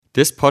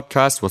This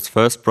podcast was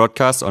first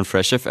broadcast on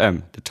Fresh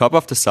FM, the top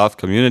of the South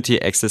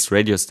community access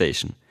radio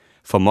station.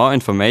 For more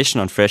information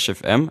on Fresh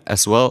FM,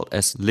 as well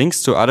as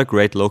links to other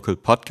great local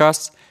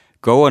podcasts,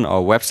 go on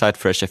our website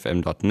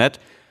freshfm.net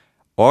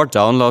or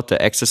download the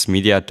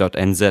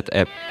accessmedia.nz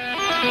app.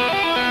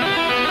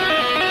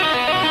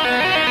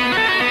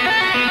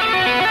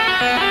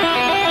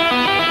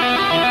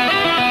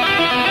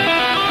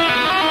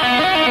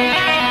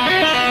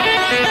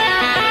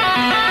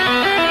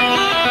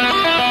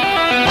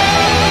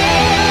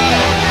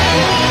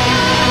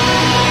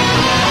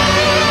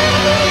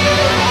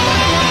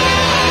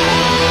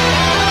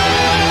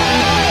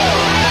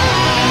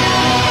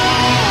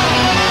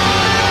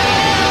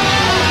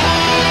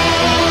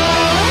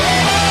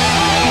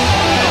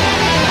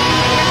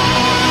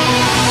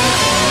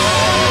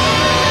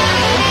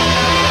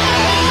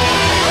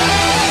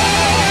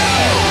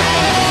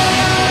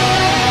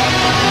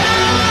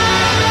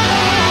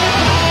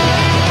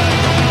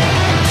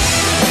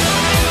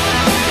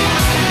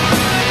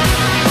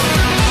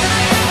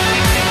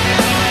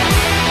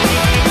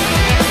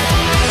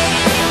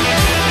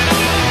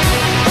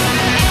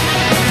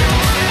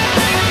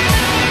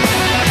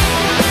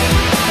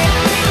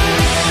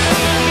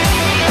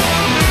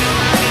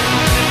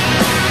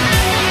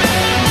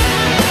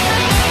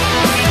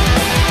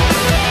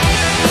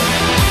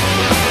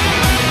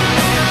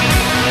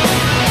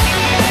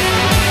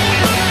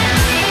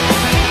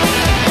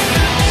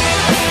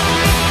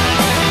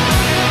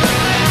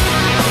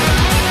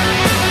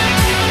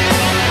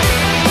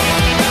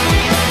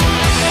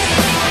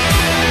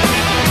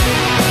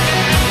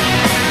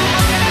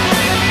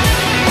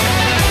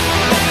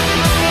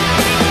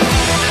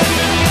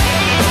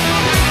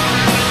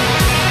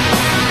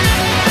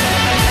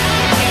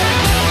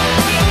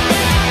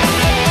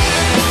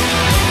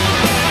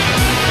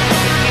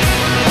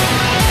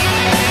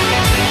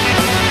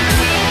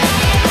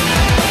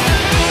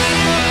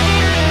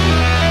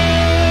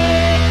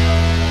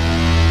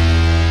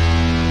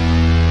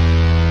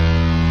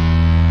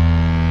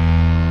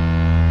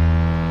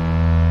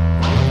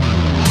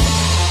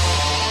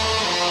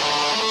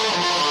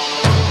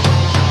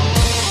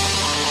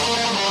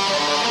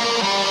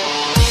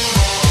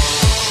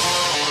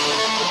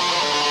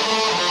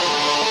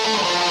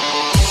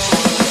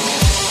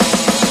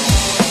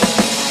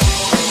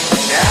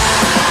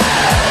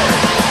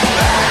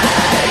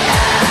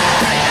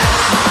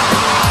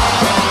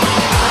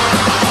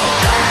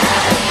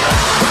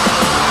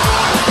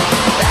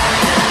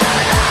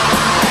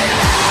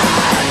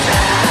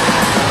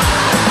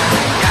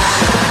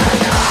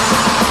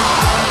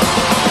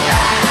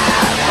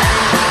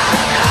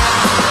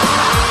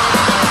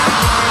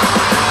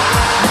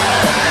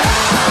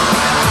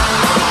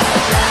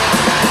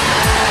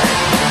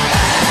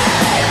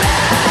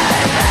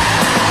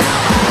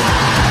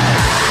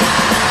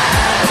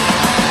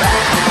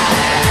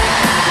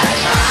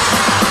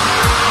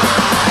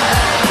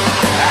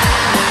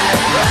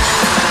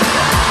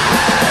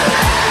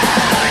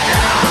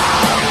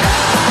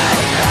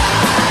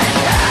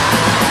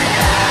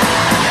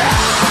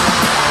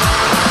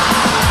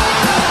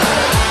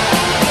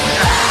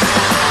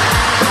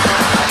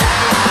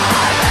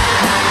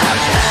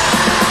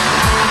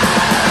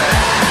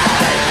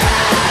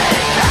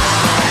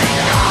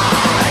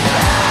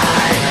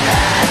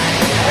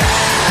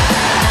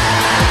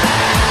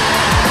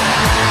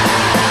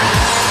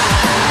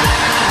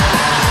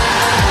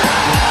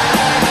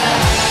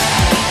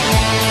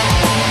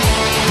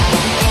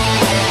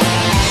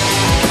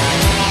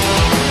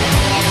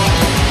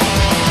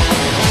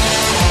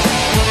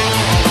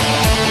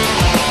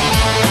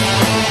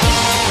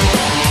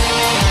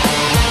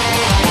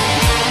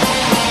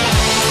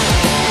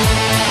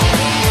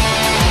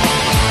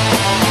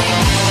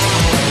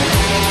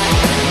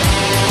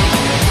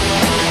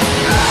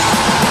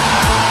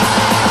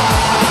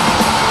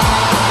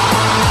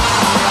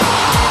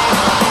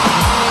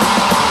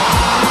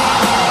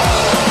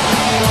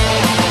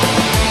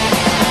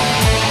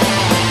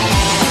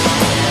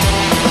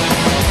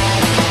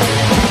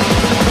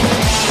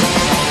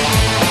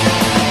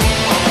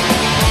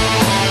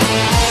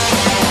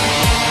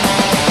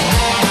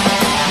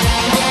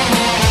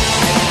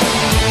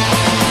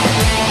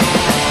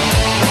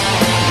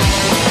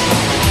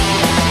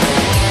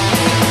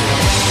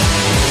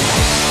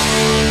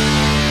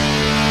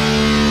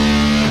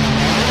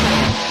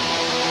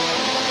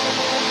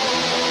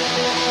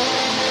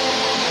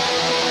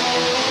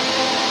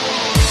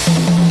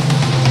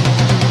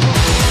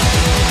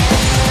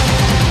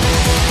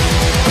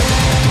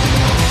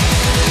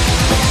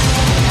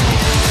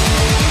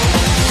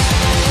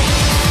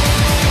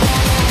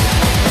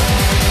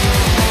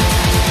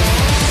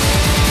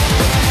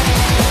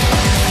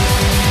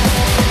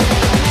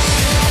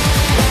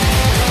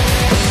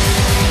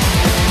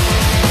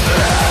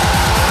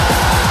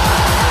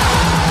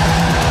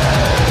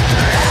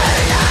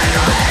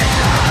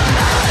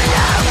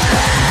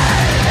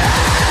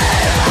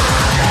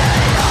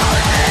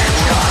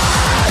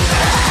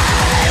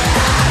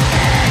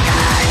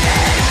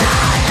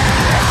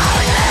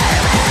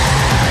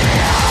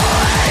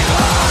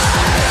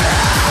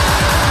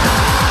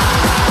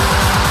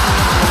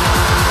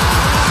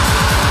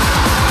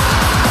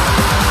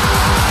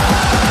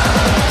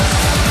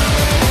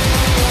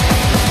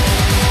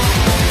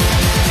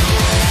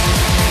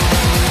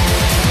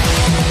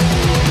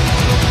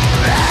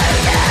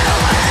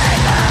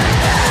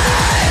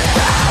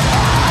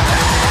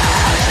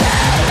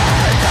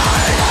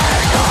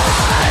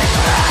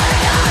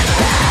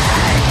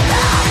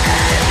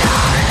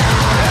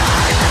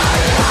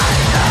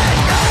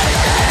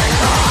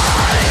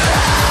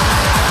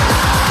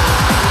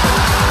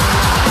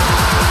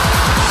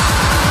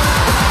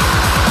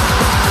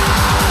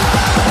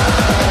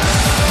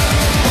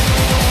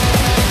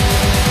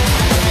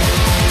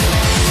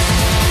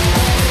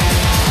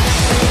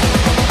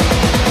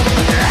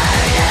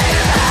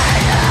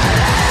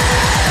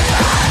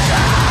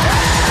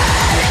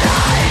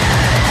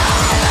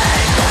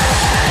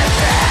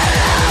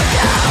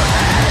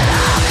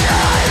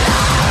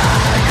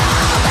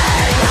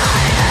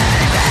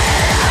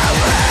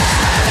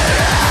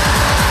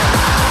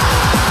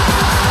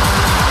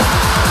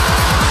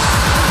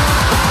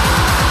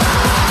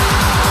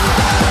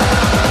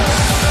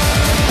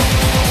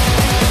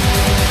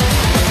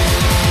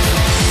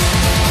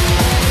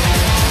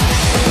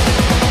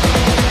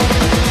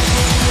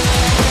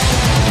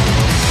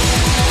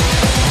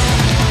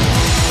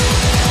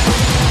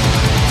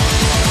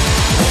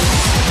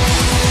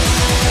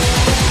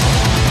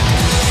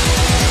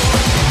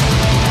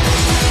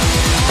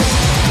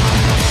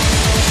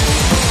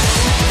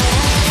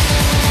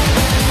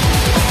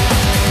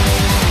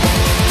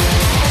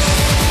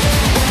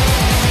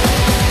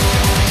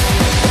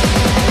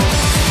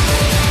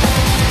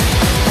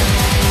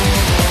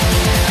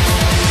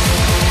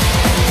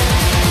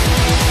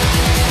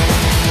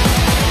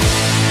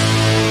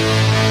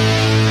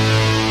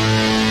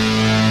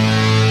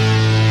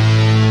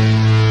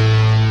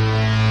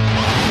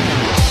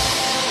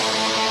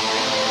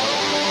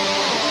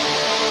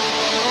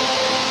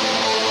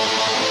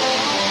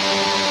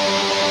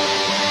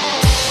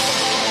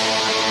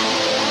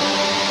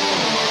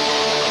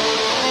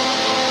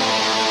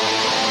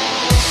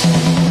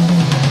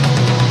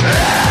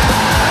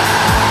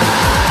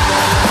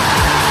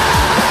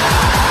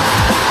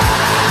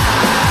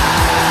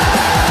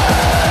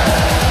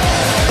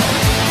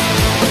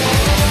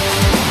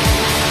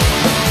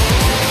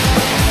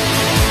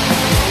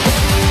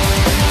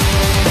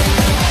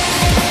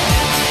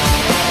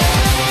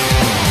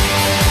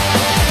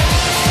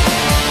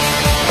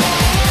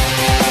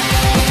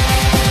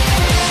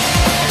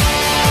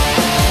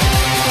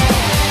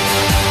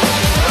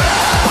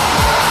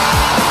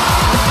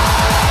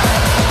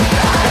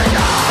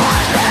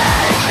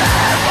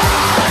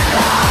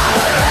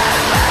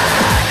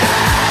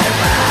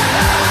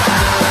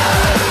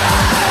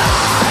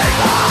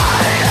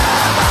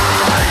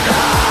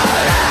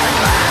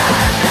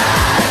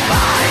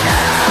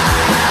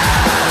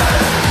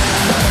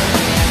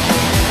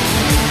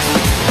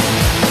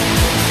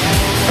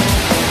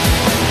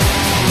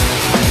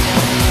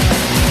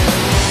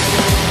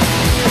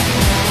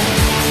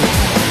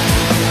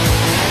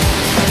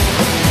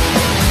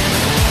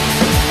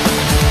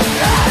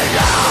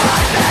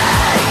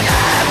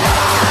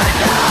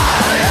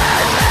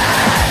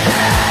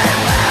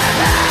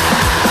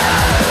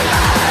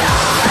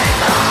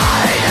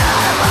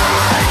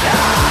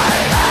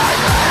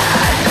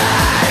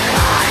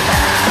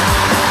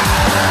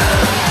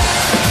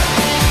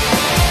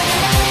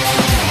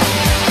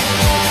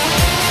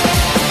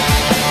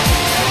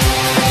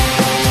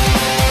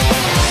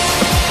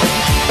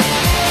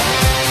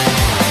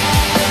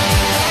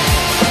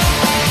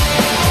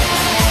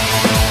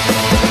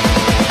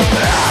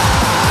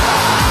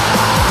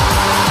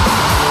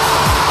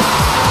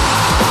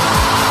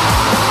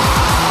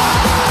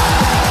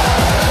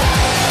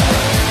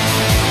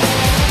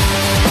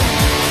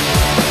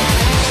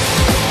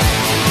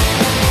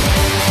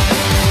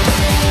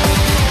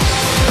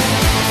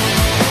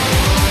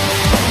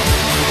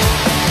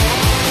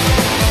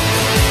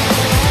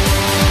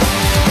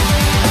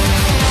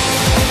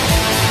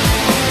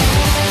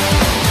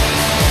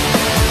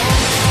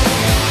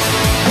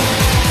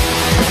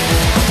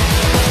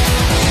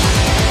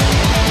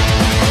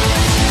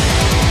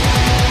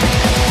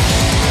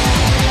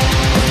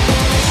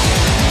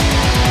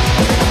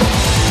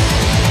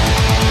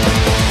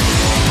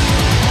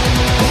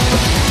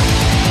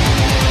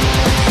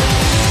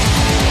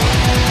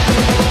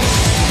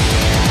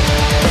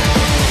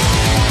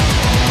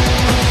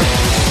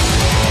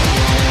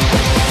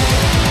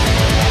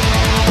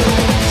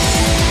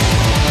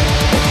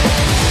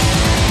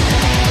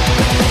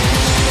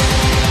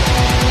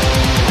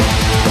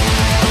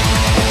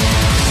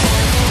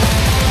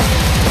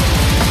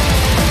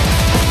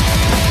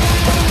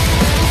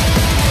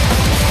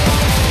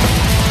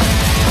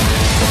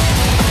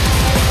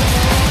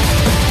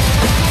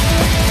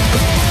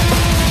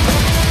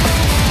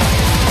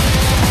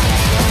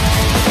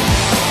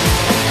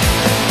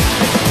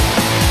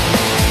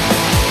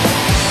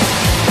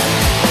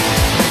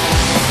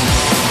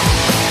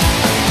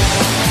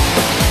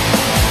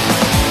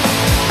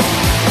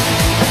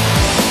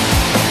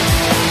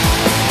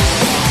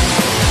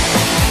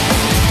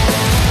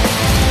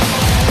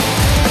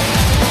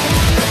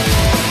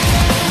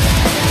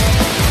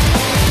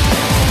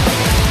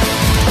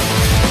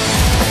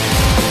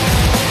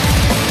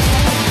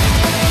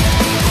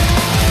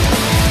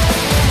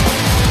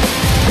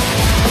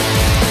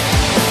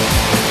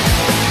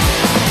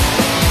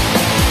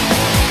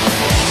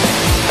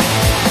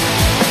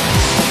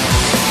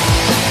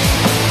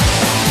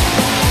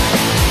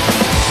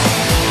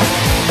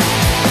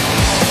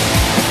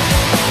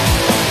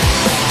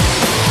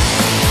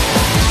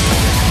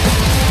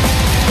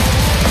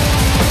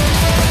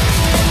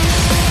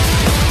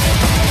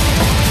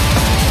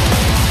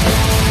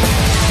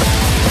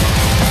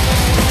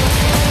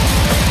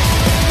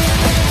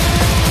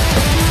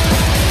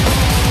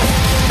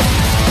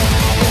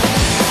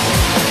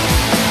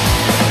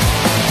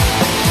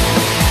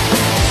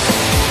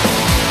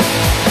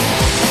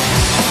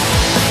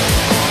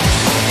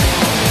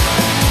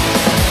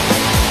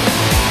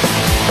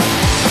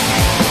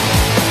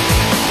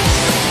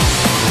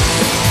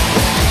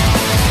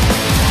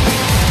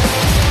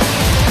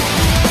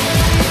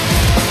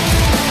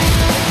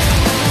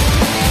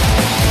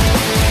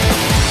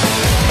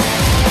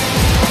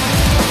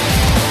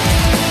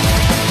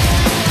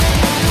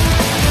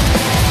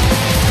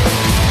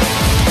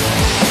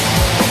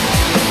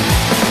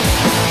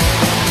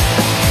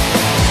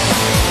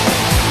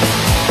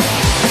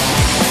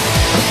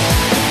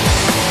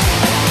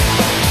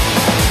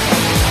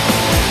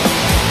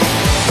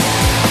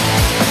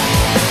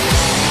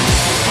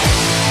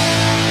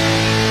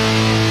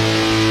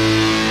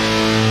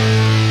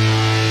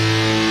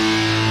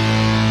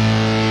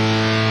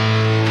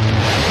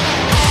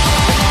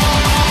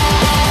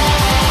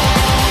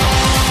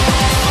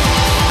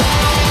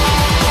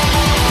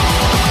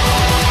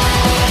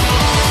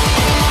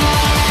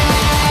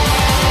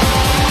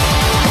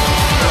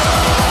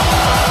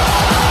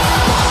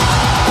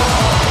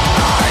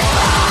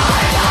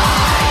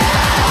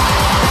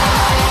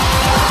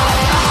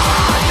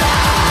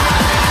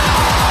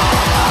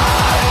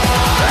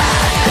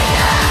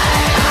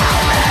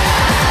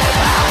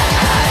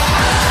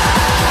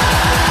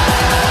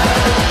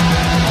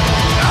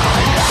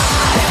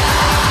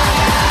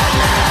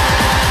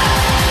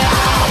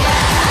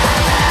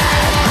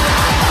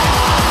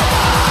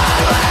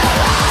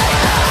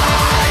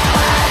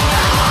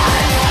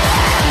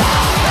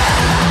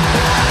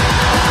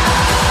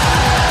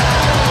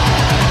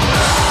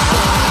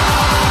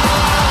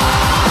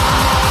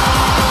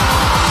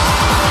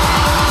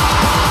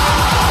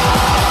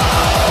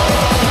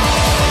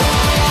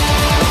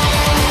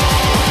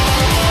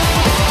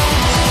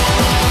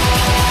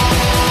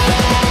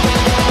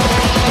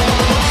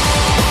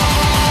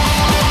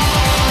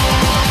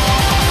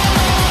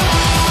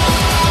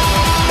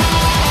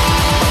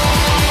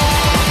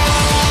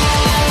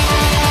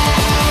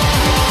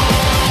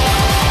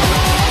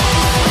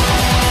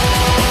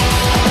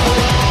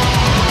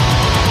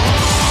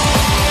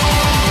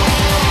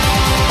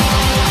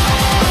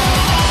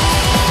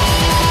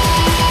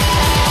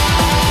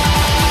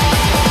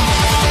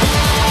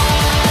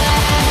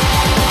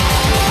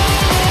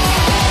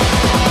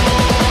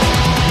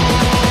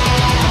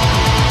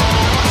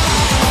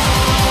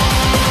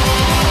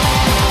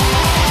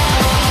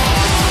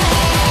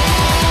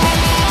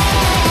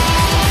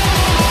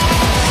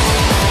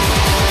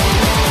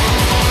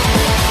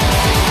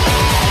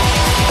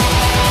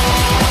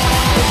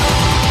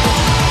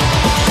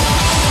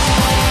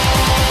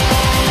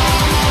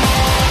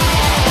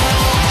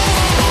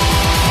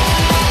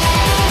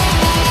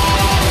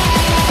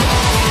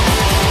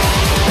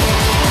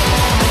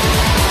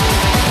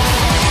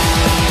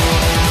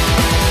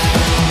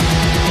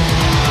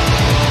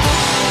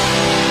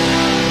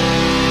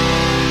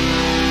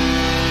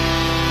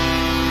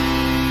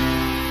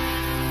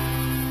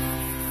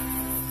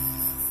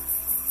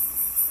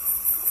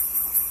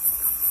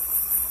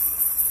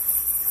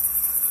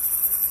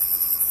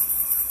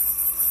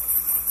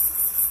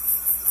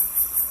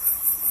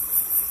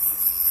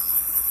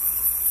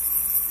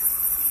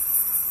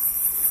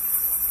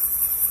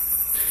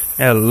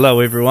 Hello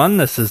everyone,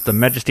 this is the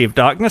Majesty of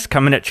Darkness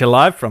coming at you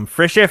live from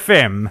Fresh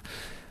FM.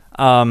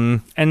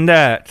 And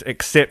that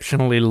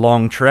exceptionally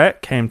long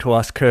track came to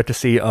us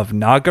courtesy of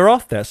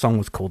Nagaroth. That song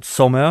was called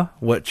Summer,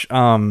 which,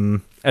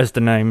 as the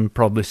name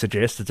probably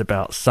suggests, it's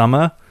about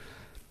summer,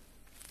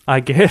 I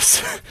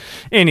guess.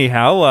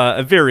 Anyhow,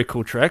 a very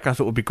cool track. I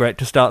thought it would be great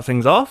to start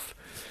things off,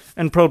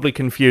 and probably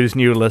confuse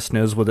new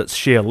listeners with its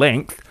sheer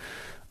length.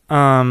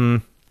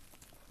 And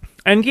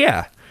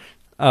yeah,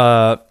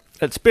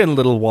 it's been a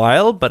little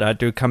while, but I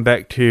do come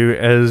back to you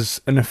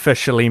as an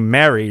officially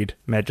married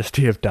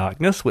Majesty of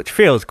Darkness, which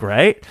feels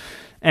great.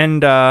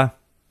 And,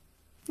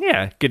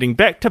 yeah, getting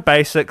back to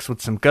basics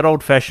with some good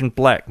old-fashioned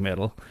black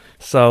metal.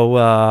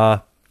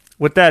 So,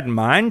 with that in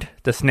mind,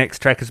 this next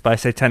track is by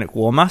Satanic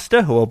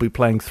Warmaster, who I'll be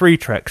playing 3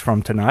 tracks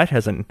from tonight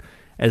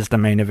as the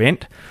main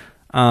event.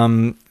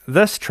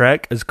 This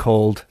track is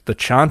called The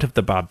Chant of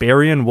the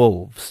Barbarian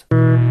Wolves.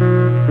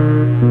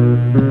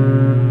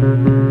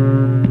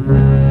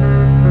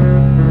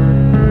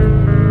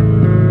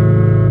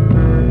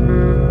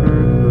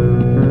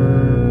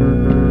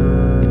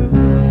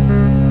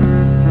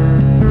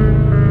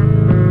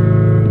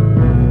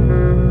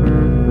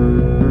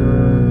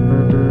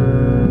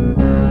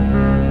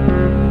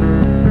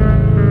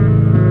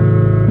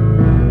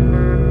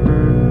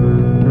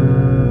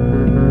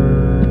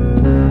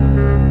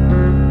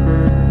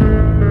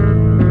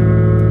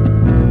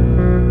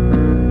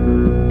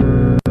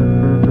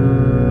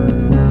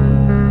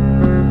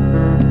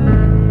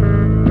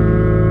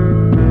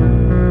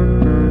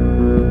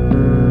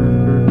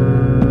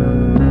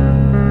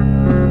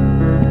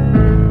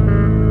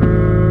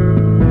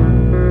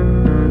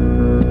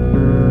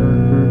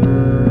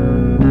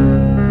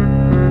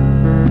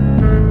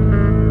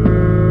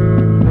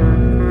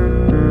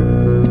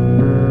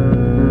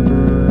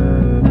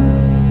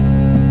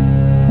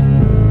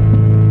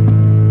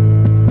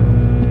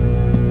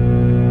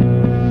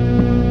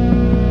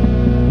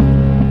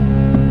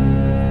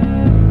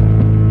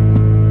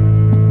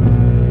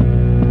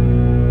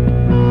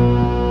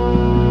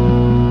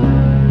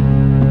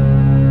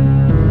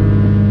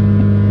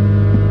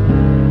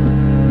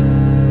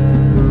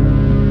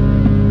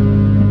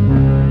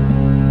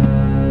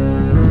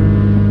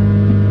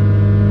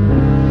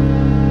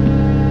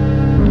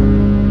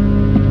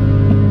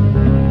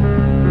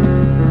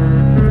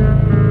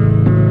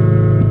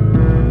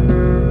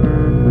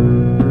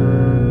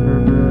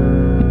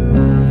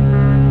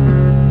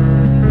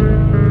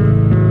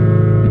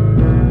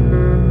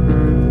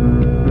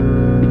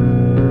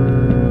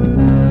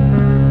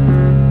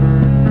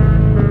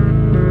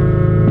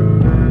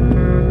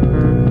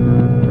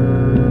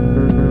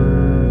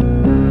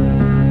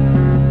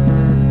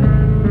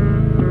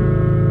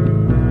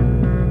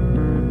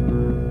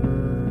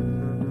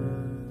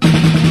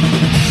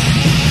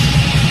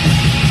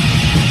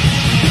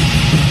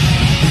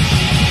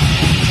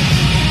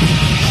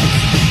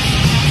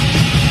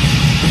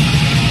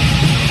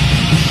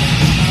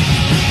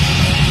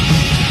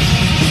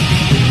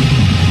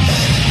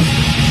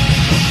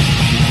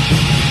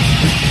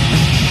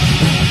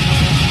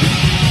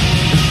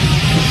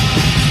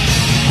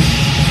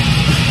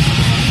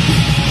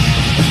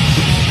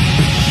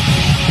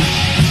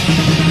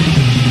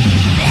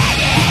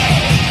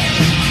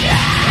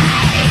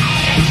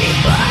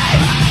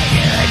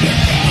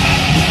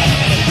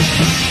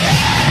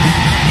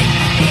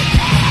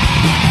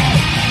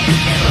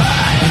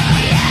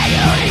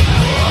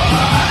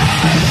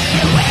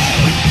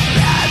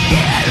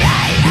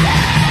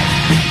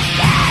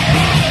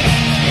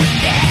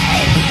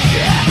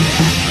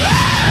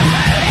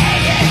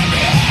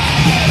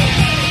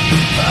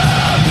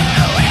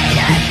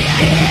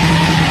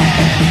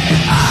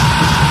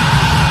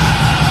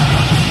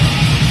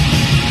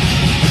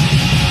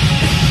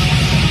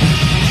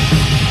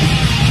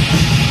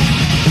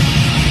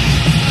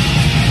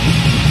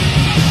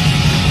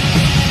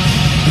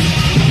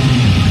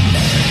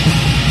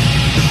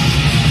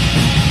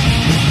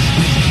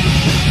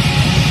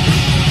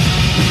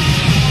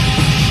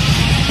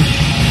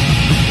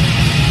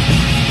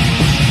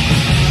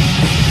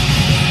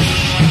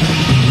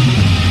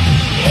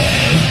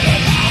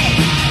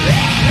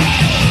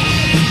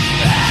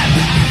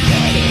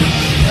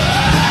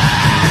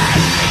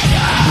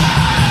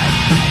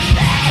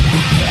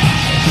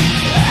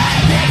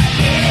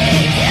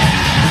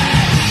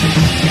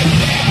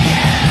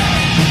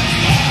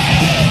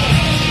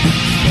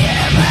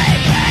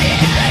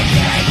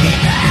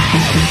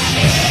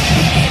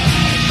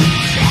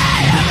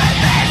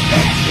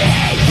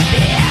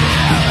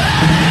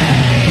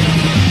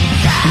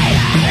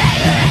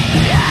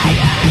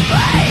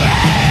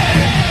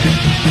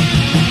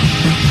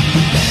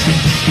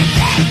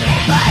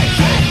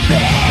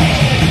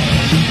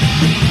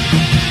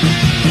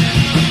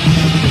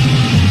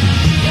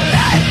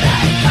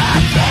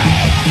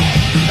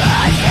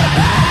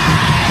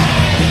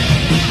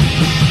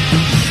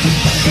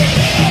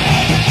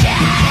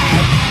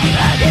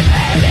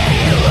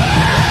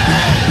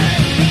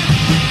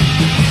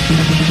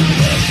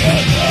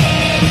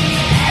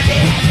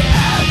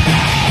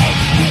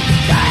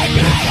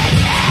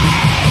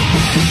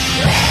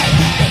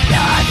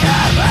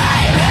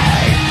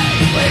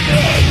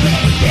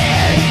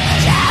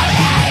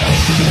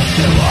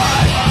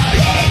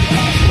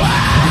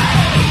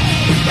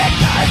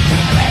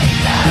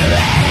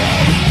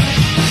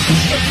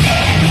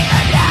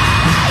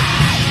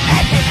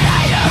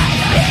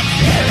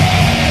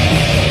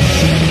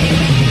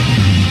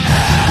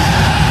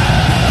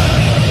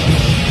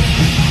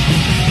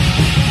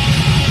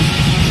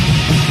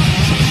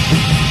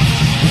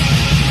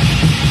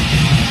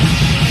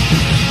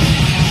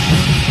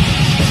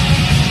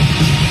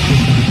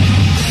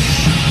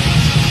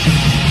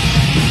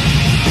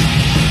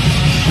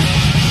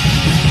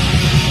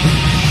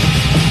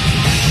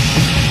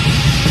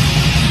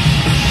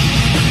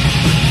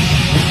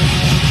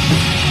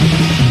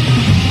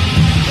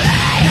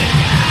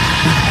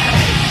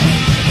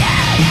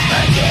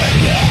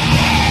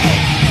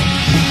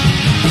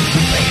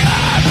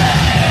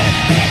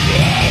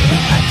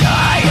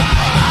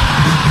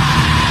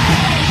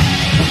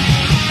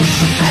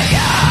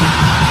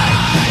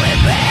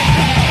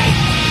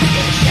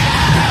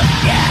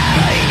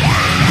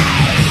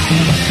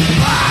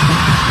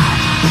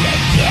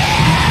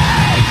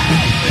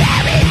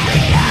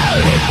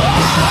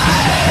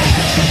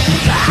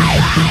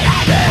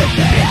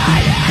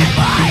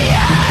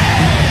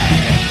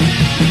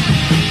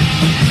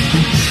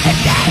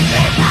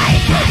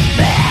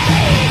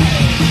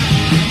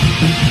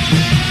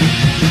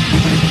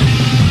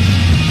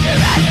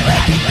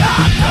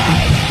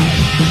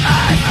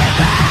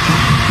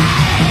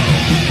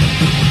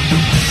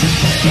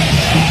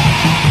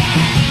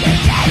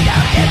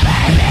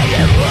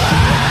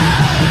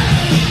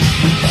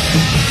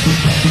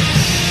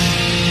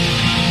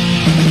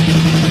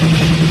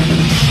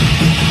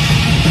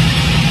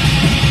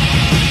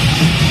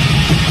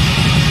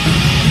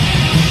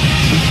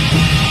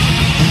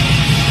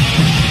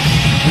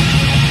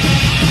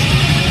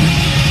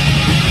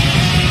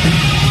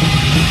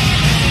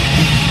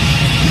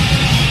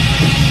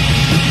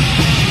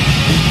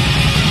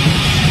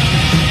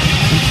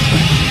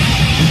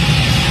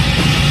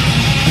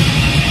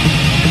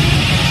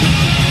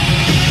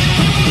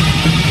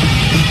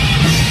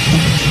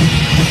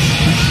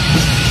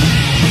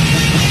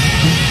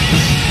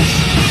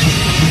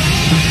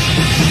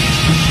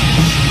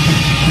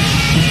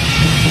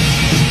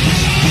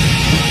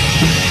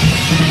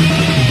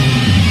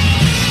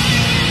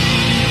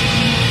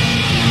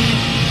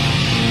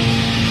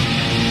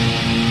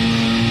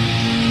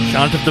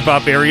 Chant of the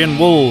Barbarian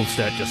Wolves,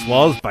 that just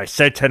was, by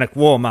Satanic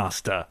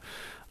Warmaster.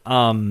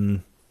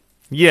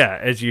 Yeah,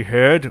 as you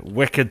heard,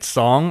 wicked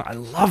song. I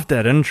love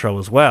that intro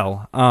as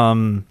well.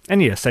 And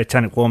yeah,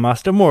 Satanic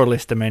Warmaster, more or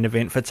less the main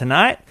event for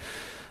tonight.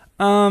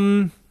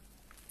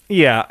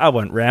 Yeah, I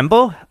won't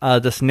ramble.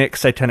 This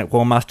next Satanic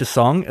Warmaster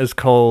song is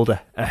called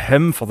A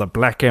Hymn for the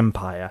Black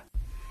Empire.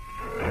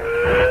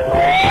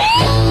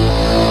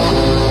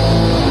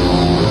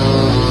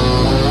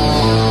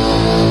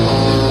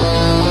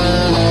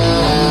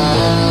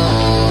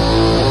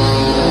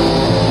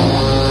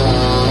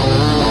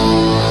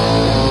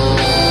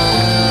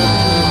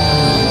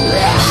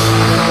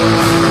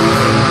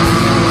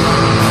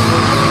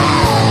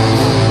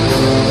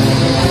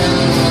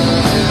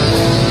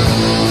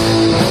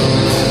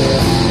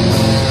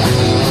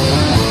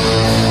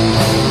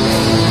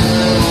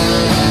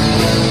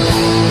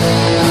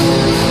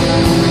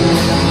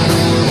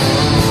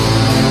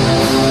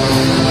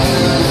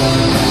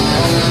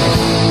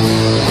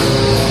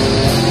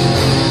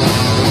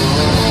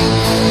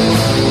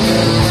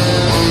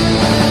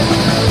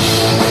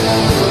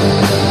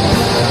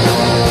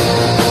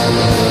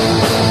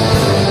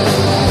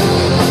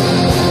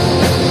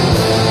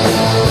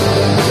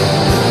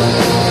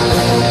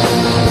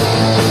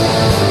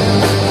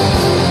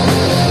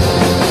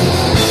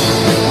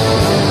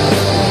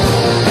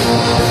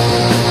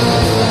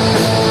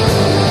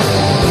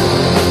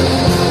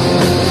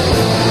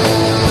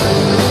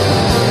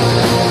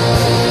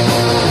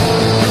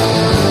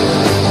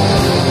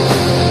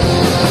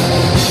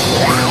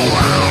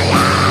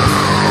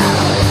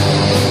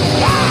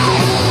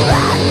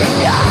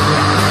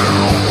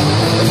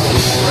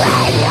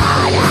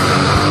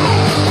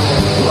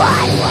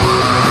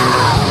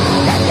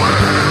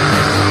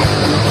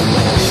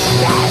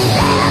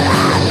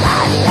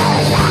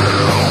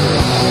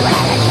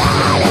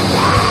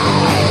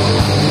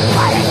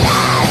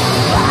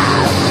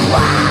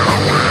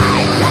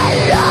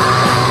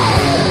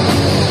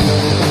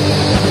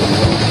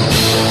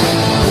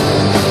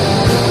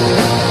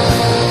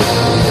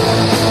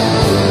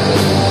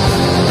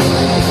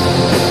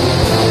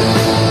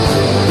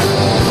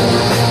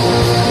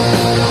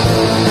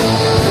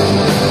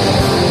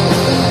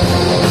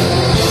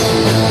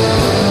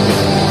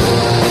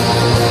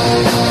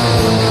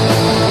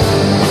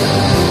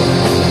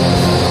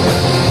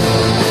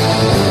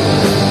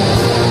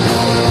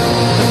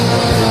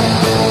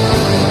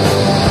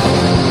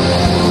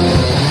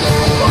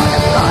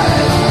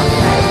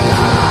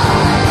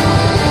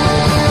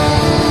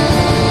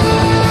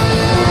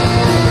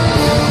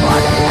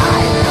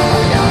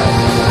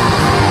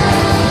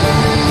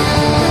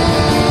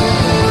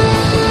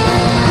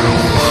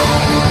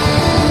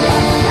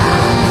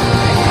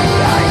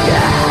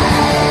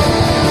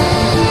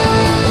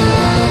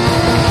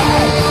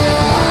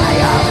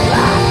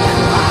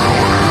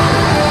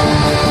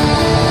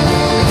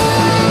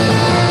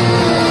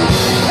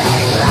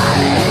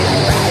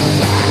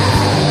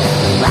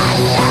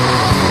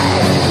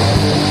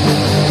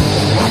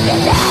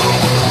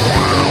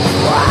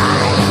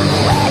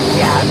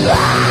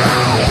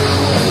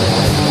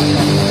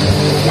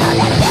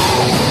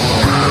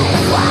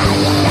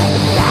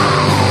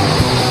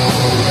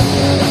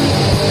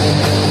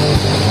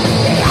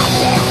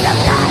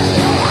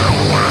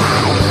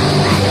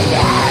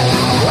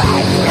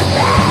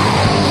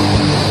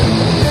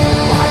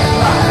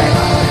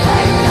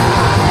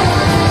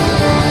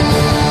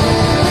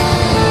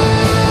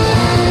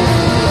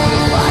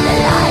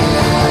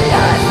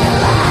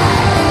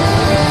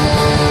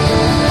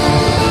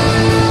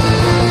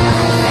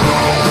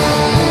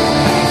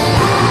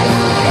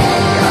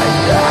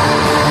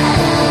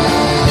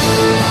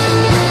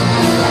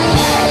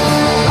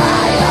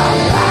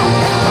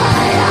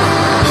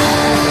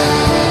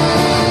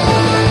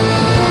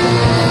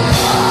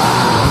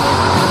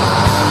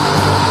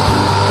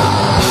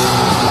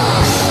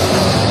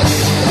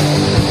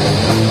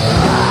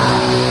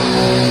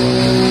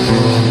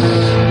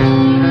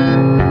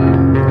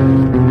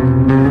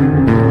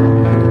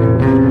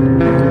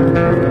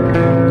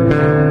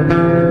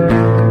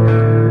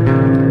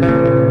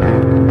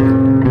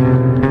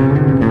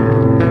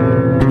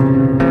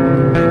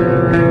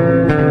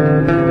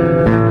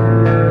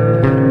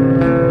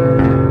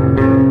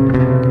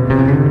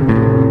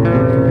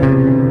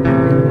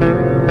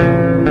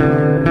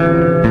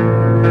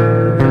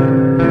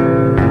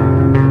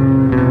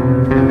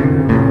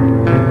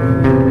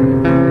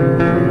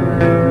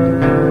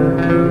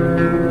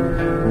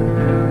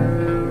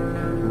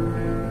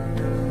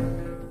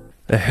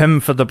 The Hymn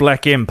for the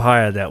Black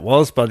Empire, that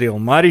was, by the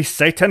almighty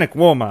Satanic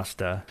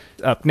Warmaster.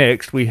 Up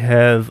next, we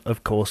have,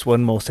 of course,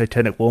 one more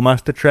Satanic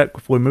Warmaster track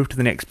before we move to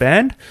the next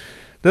band.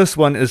 This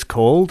one is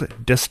called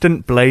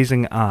Distant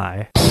Blazing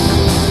Eye.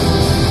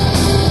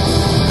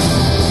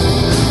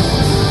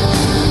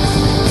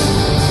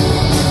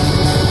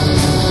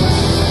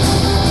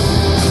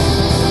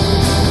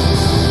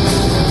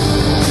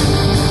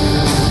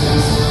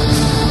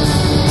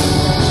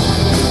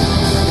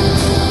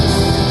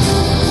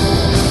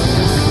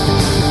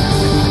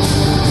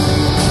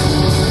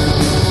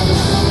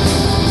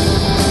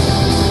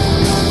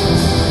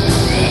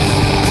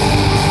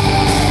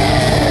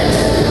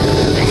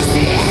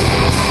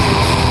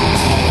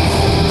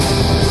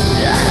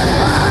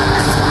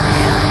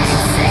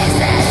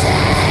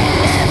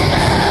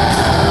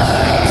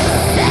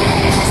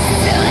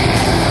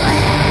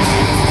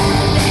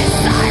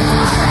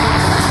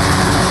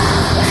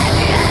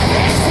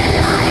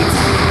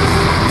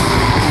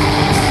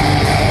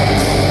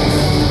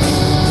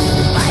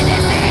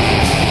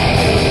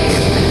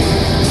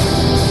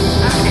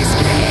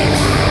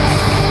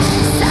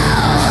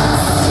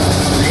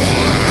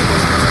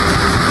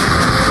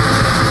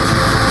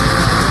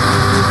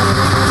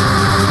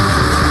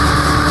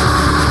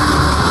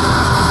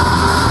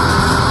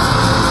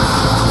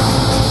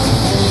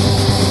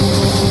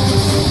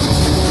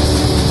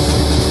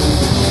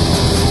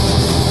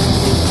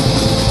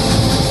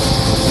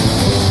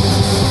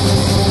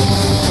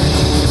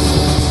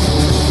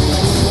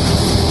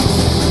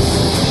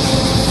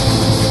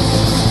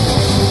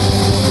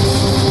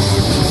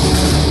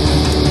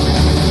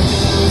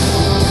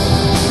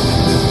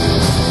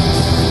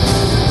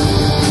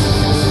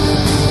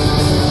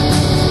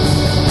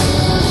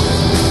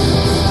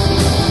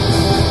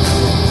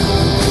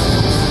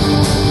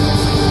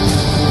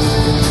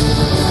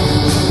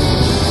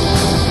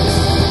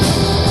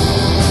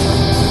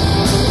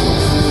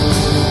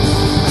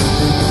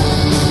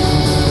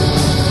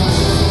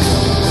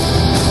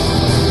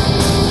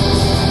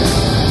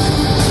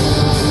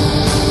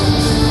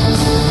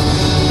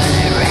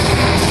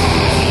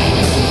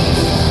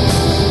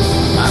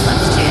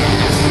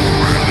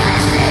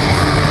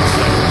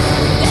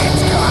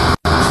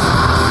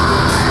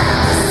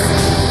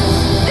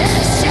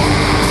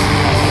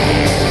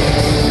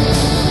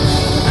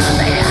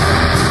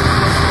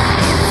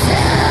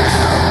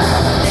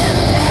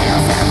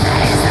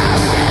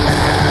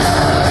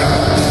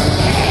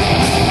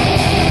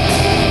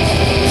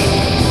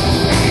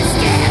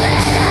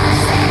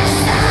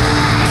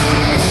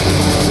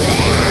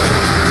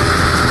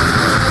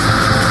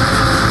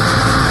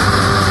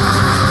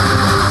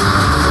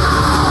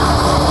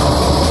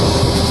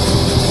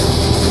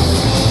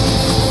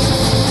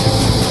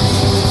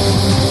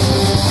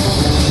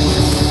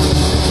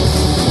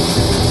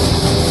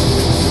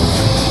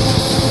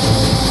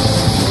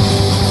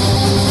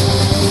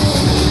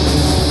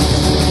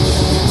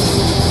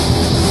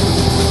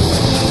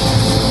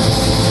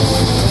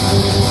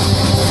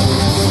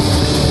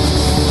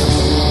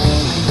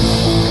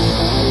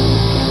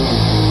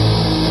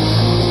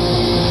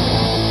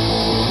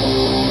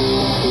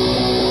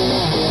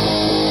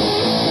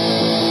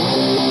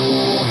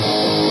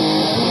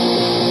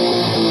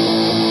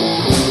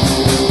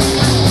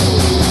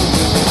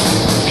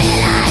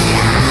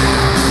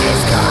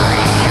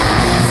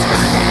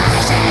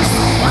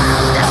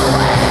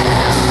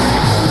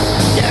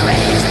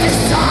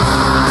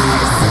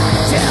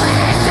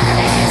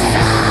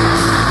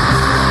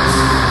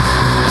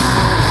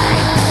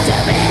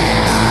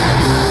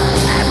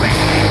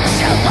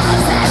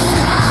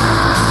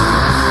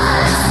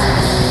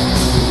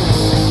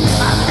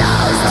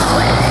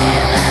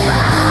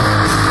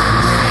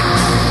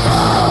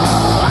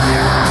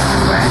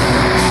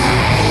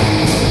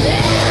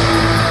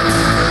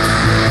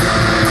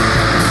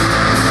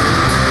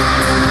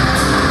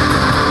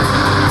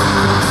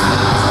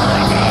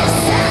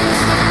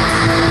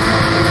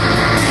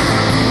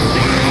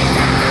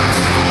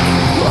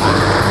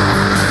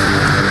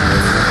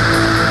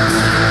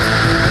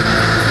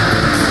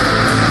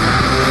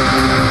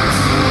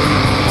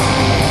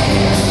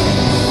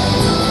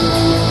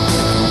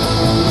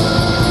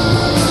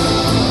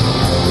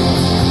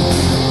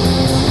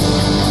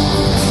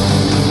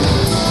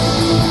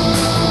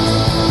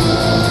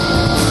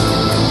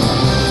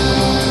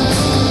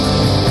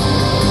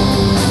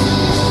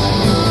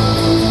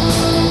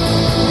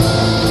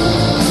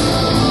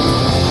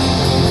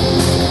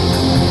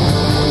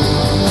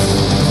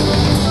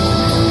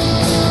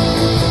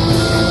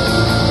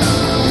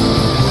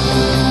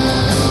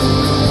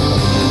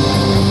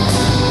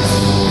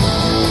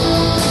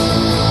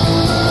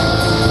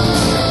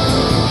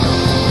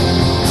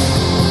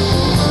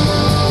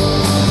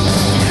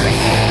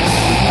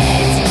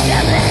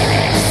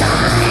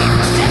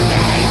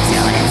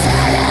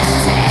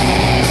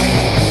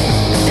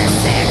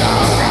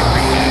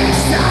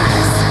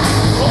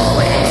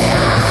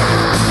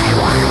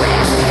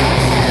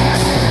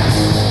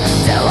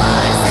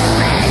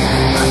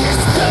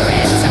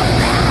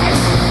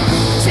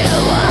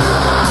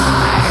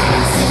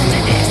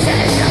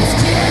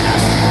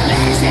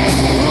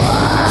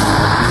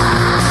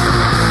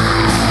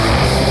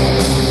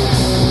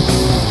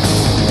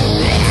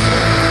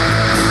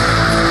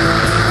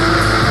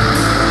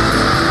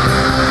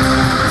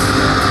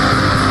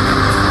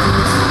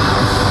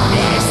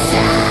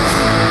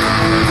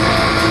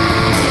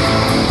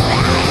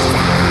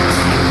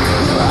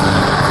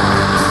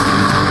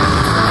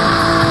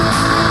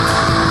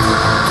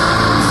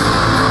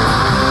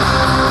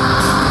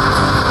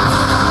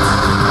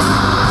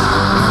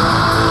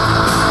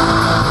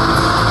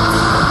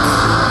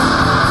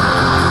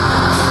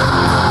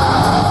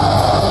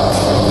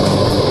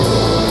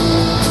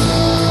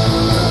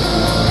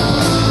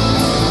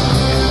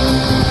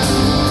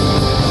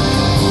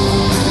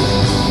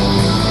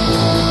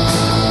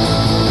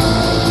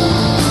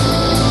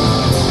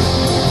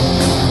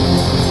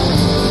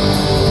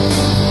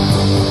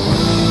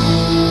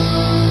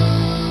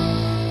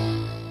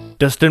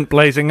 Distant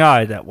Blazing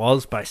Eye, that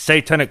was, by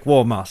Satanic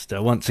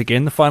Warmaster. Once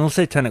again, the final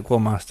Satanic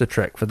Warmaster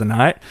track for the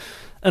night.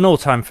 An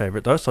all-time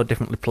favourite, though, so I'll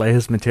definitely play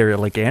his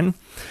material again.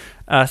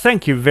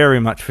 Thank you very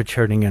much for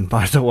tuning in,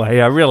 by the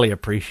way. I really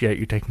appreciate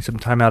you taking some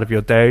time out of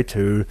your day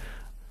to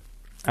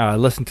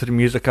listen to the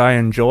music I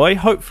enjoy.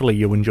 Hopefully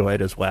you enjoy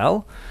it as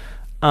well.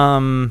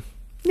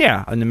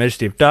 Yeah, I'm the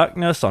Majesty of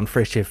Darkness on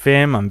Fresh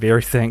FM. I'm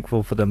very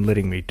thankful for them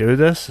letting me do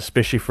this,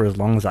 especially for as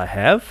long as I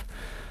have.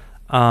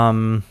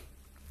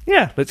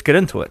 Yeah, let's get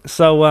into it.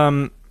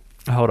 So,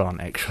 hold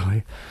on,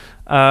 actually.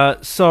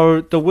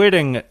 So, the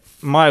wedding,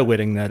 my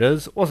wedding that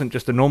is, wasn't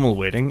just a normal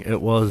wedding, it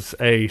was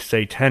a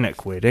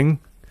satanic wedding.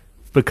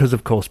 Because,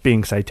 of course,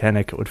 being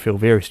satanic, it would feel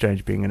very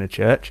strange being in a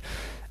church.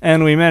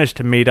 And we managed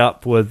to meet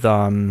up with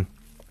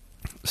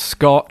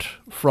Scott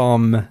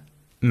from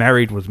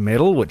Married with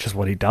Metal, which is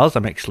what he does.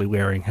 I'm actually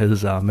wearing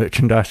his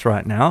merchandise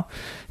right now.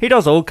 He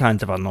does all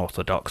kinds of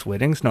unorthodox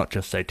weddings, not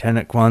just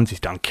satanic ones. He's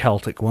done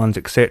Celtic ones,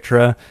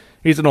 etc.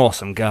 He's an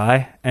awesome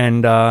guy.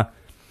 And,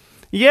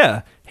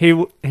 yeah,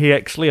 he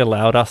actually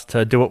allowed us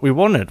to do what we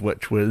wanted,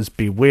 which was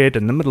be weird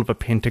in the middle of a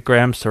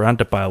pentagram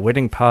surrounded by a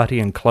wedding party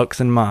in cloaks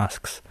and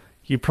masks.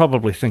 You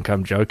probably think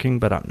I'm joking,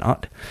 but I'm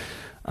not.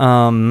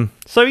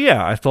 So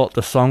yeah, I thought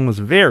the song was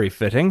very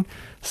fitting.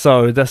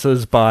 So this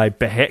is by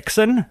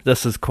Behexen.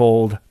 This is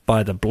called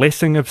By the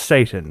Blessing of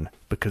Satan,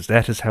 because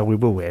that is how we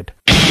were wed.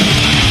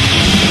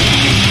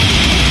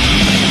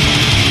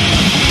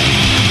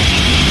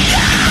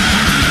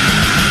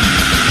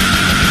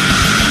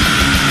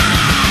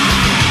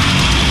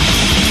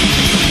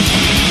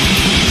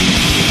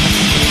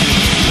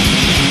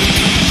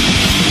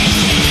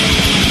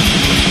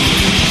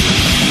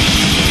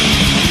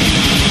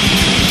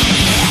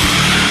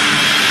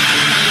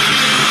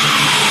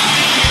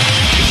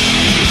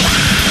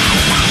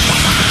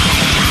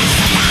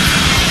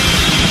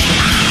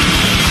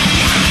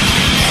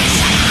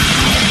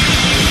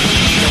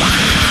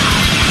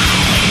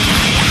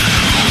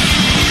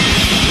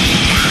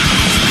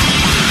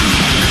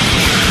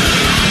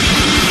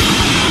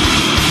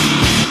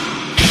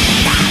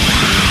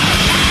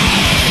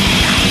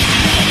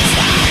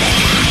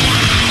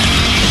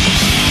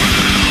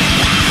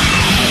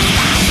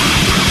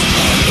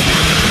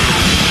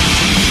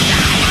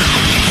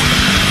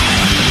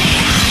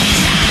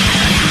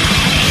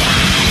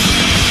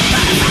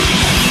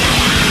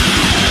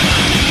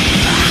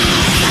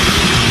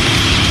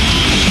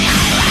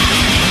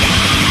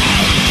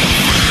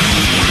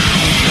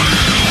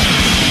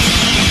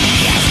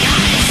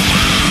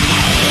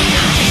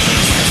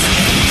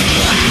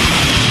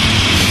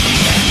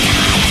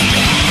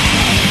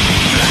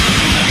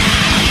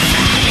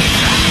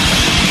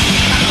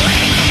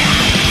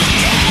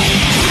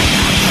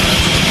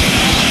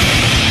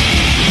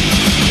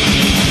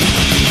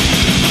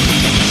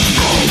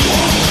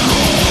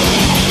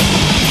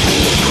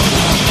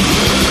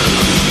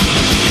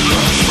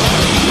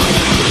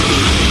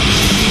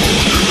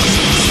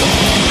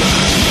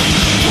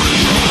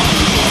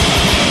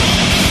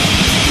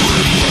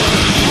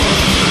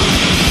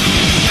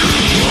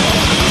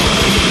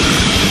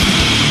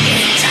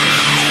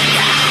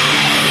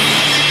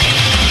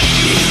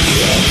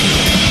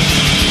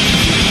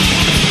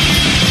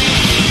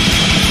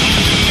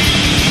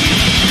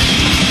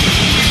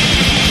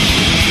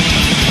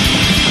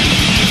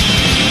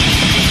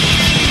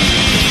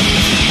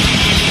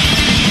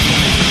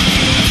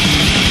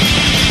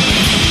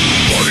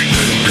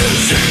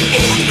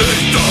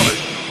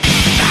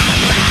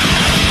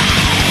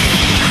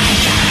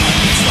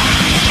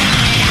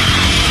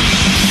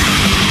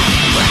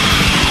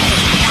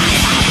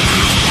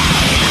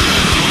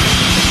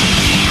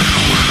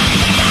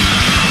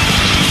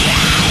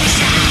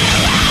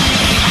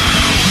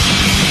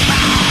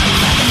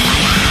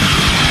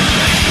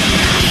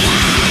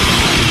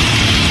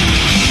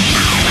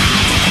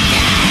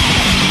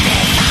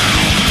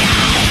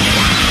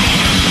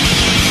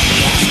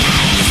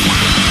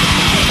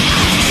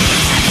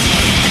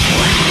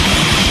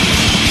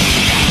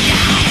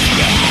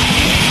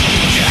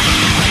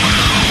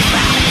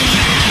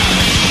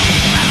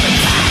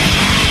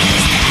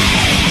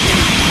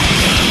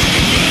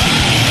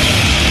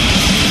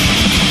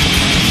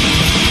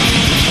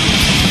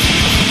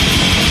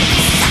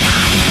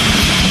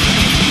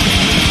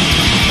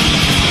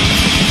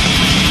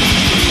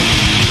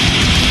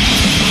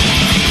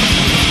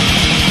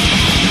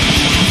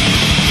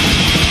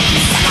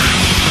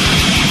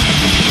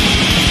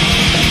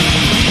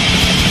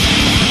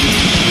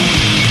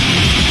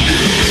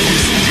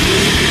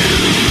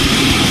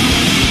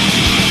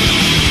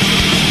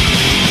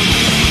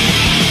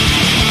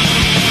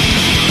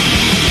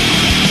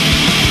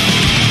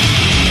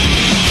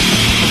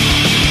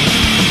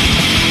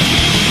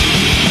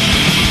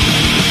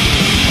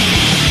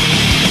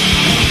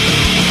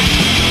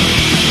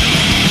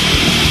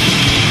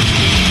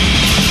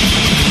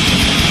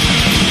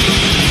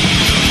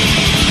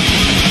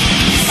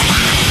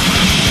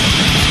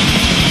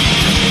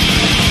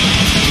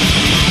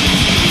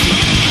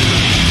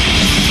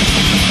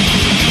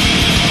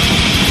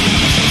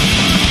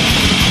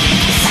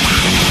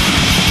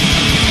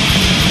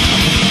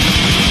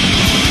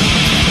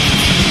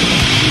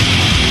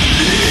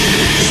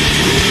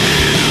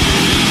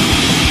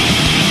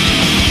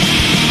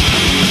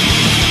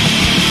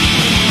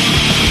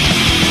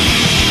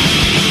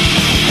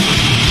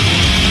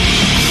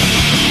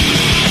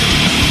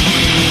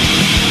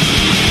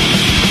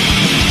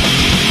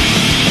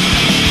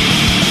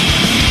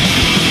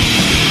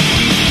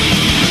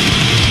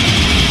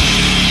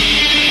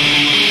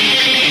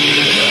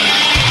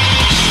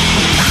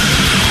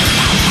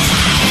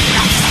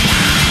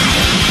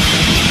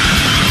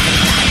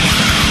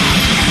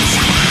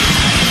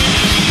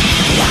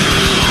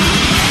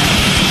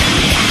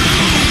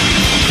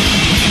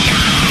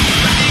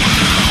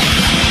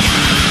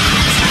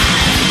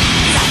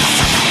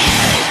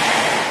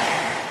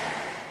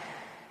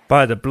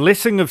 By the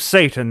Blessing of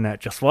Satan,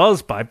 that just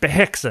was, by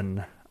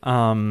Behexen.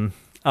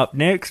 Up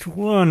next,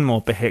 one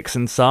more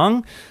Behexen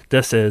song.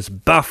 This is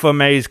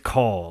Baphomet's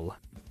Call.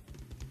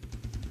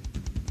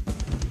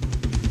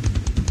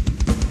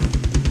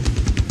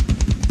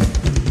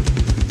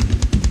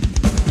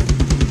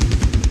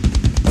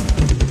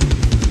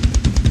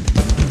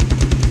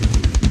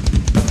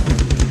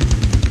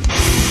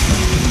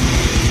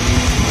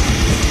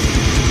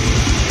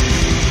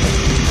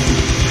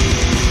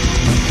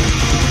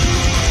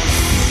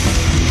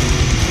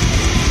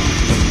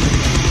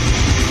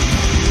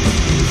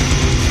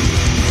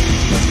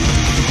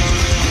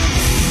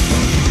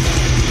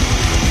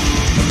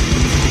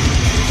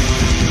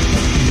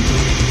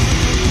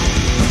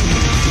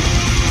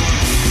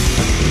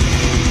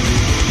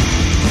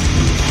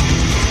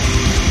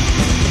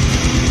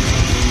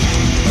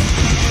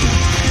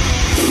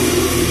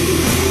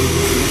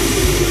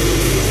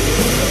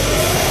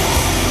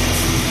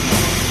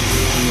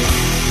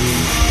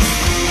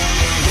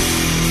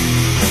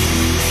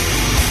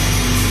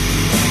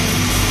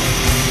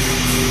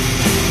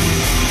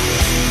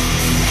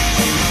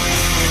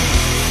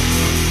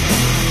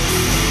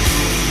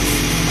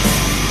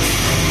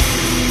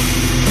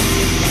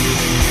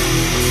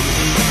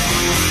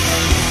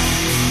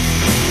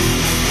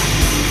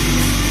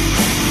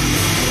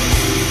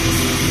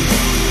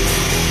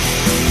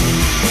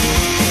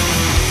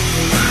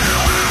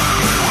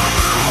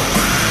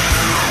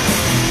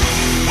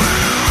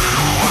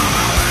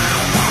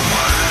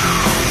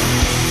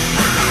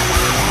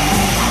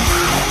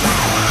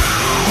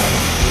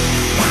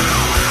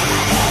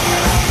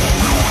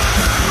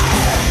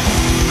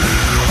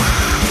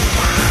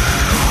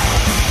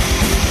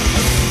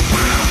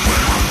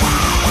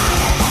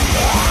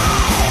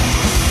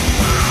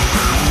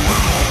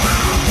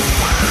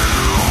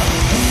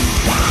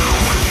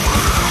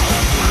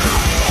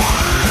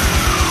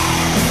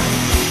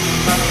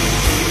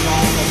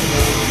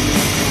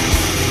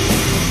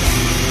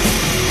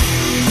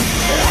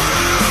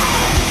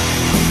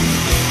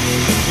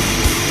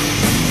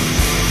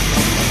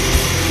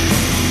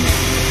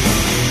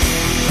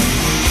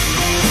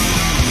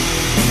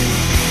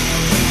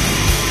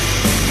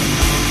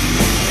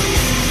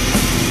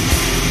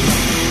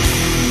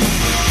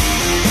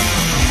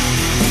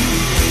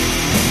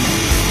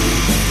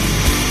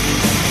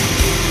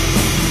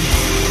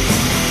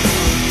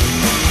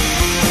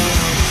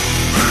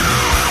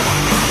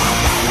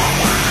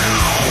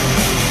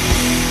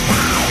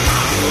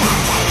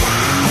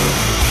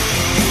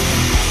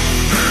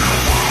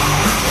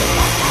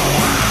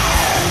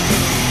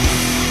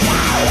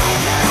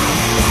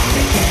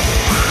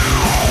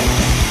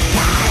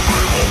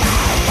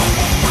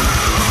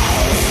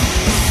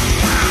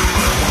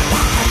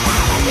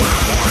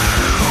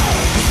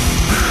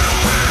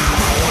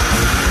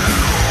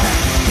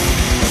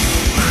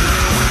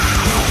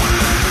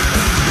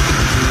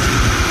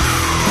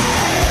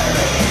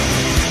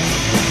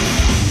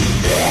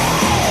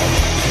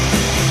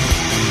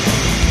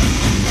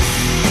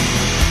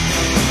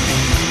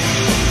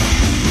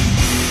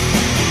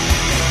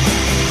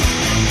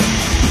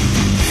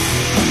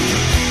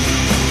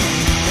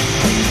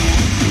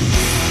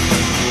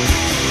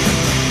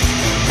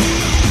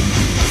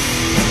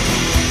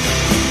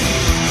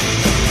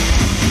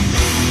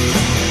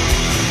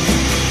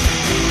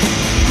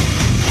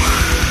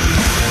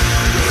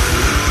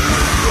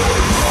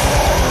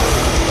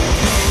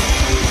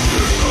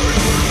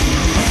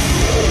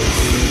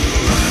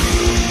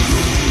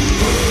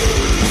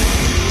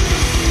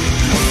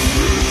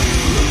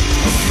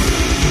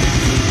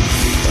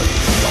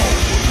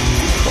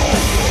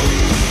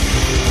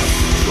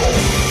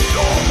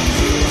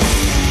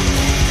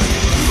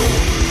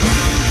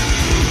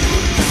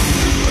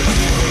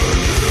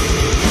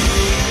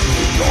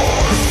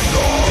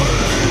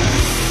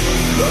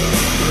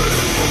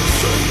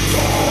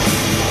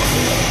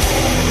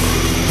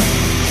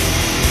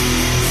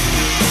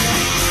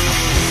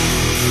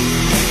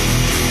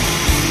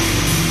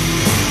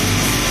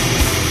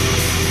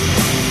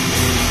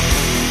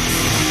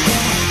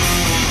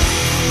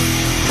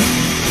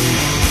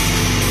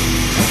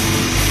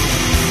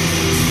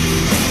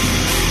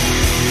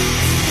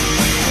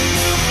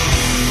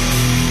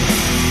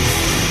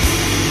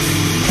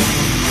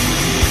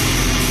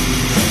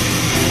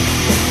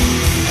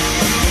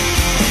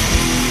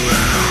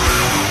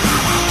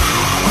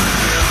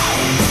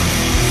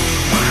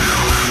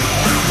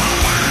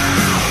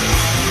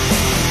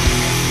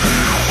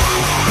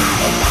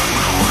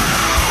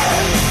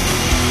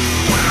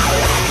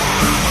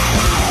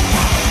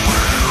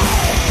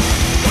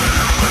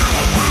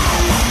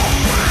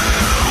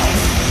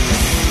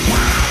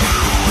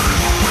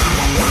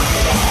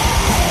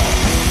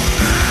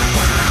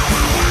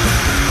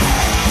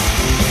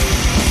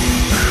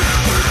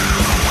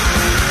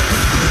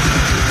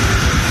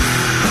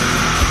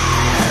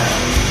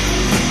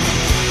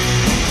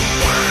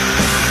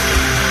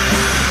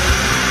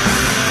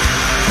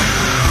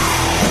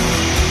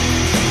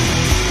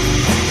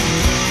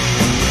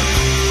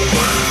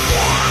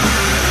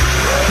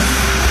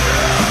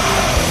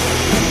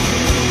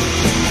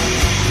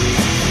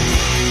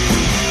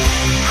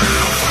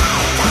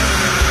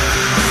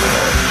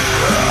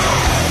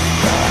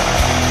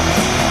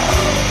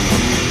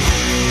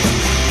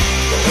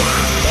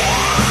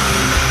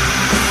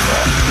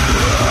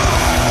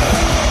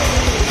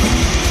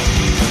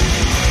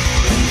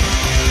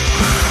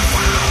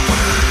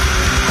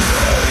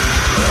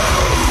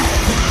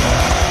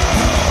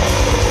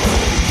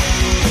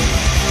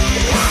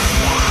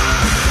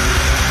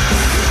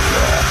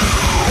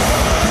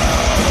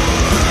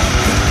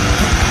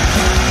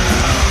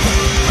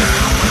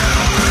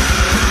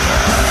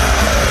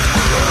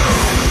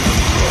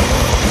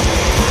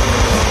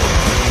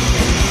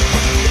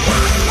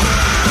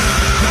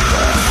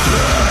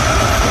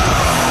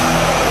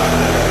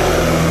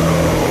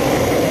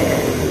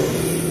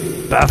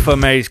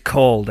 Baphomet's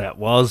Call, that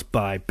was,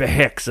 by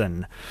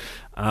Behexen.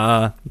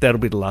 That'll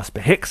be the last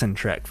Behexen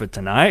track for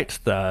tonight.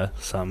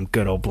 Some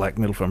good old black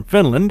metal from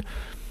Finland.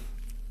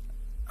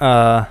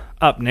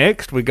 Up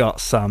next, we got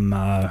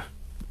some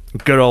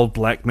good old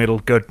black metal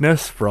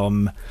goodness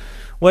from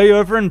way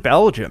over in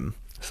Belgium.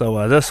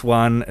 So this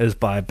one is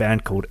by a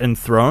band called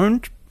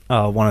Enthroned,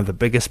 one of the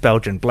biggest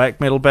Belgian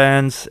black metal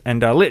bands.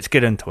 And let's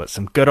get into it.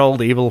 Some good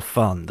old evil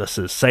fun. This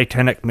is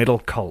Satanic Metal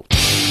Cult.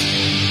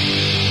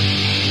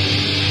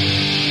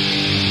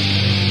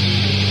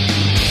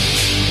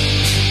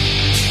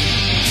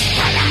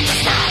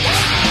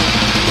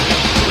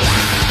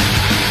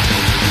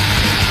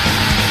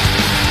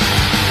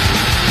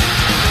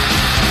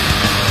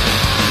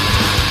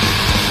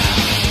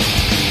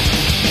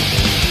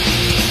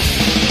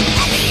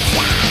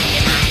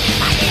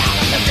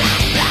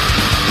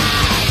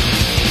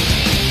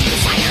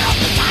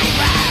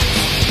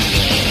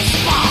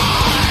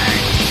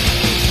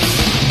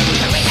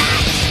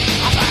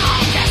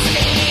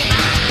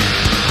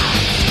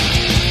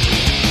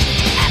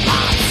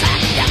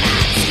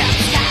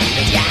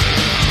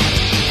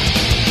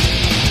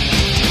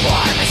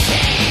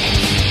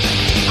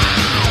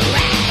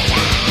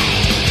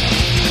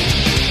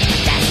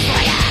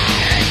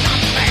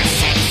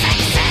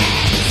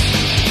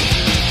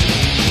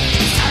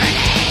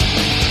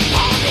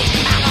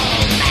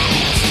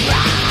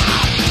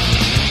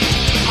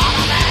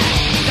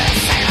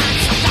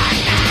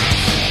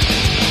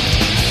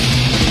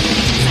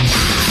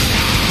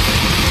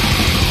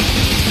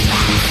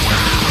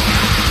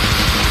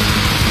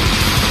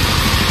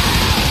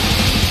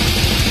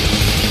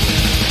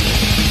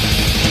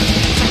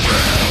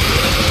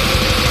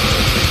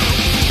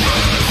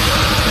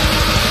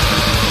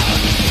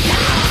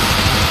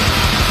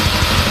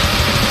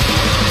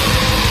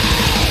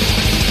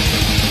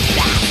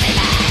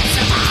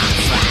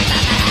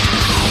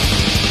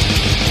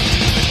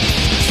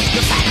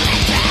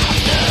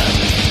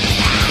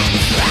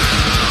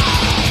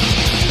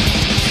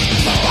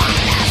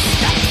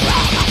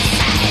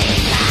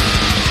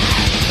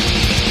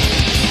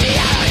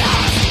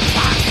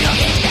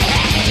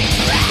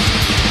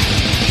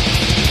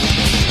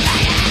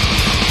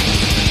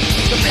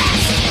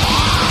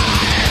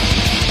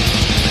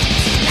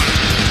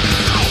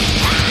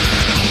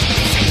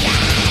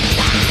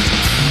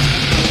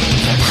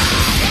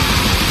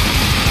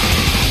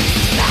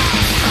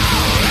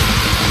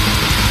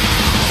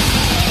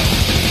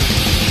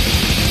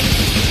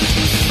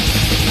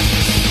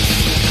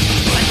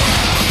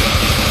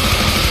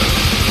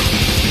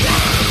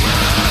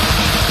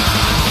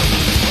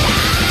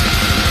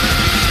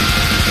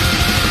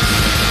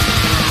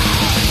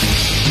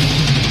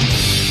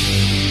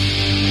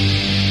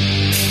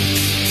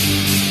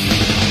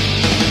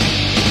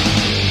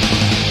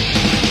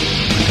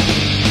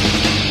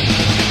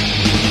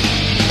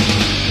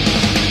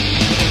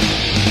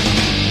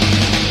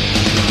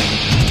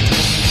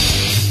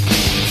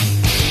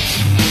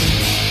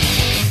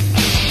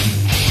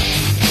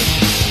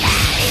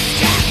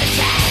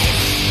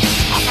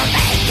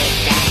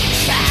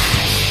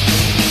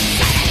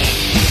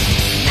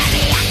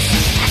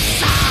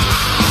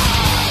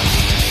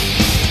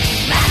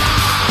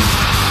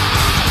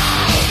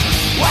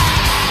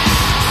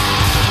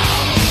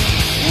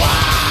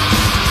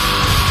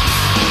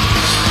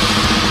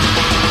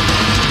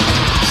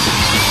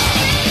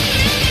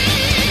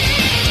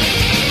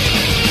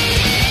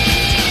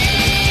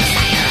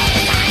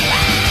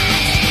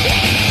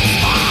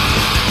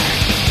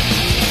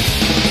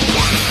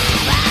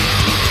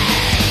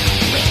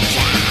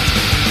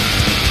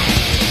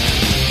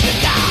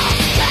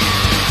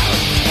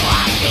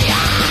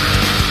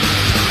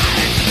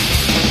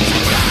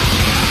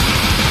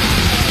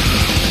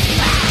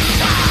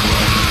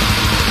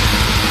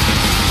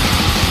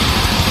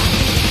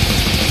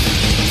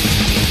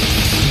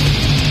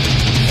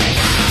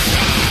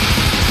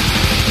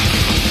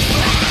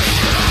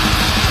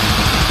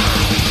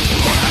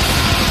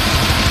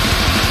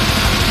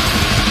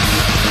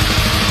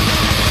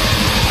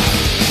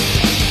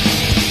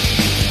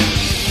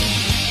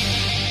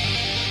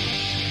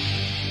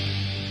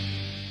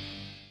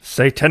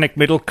 Satanic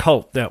Metal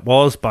Cult, that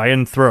was, by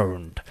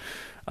Enthroned.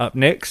 Up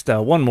next,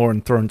 one more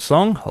Enthroned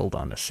song. Hold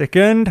on a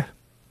second.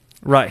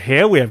 Right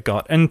here we have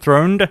got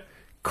Enthroned,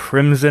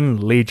 Crimson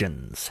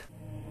Legions.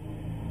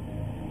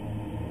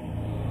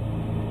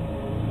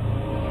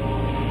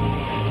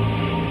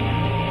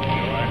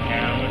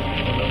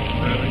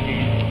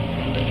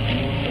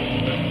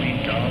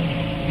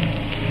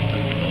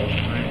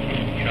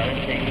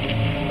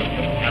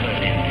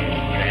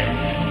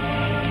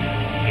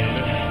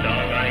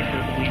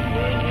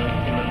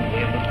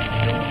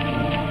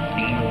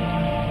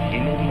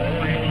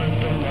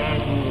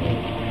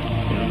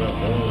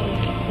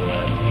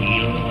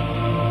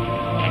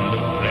 In the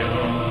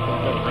presence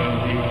of the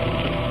roses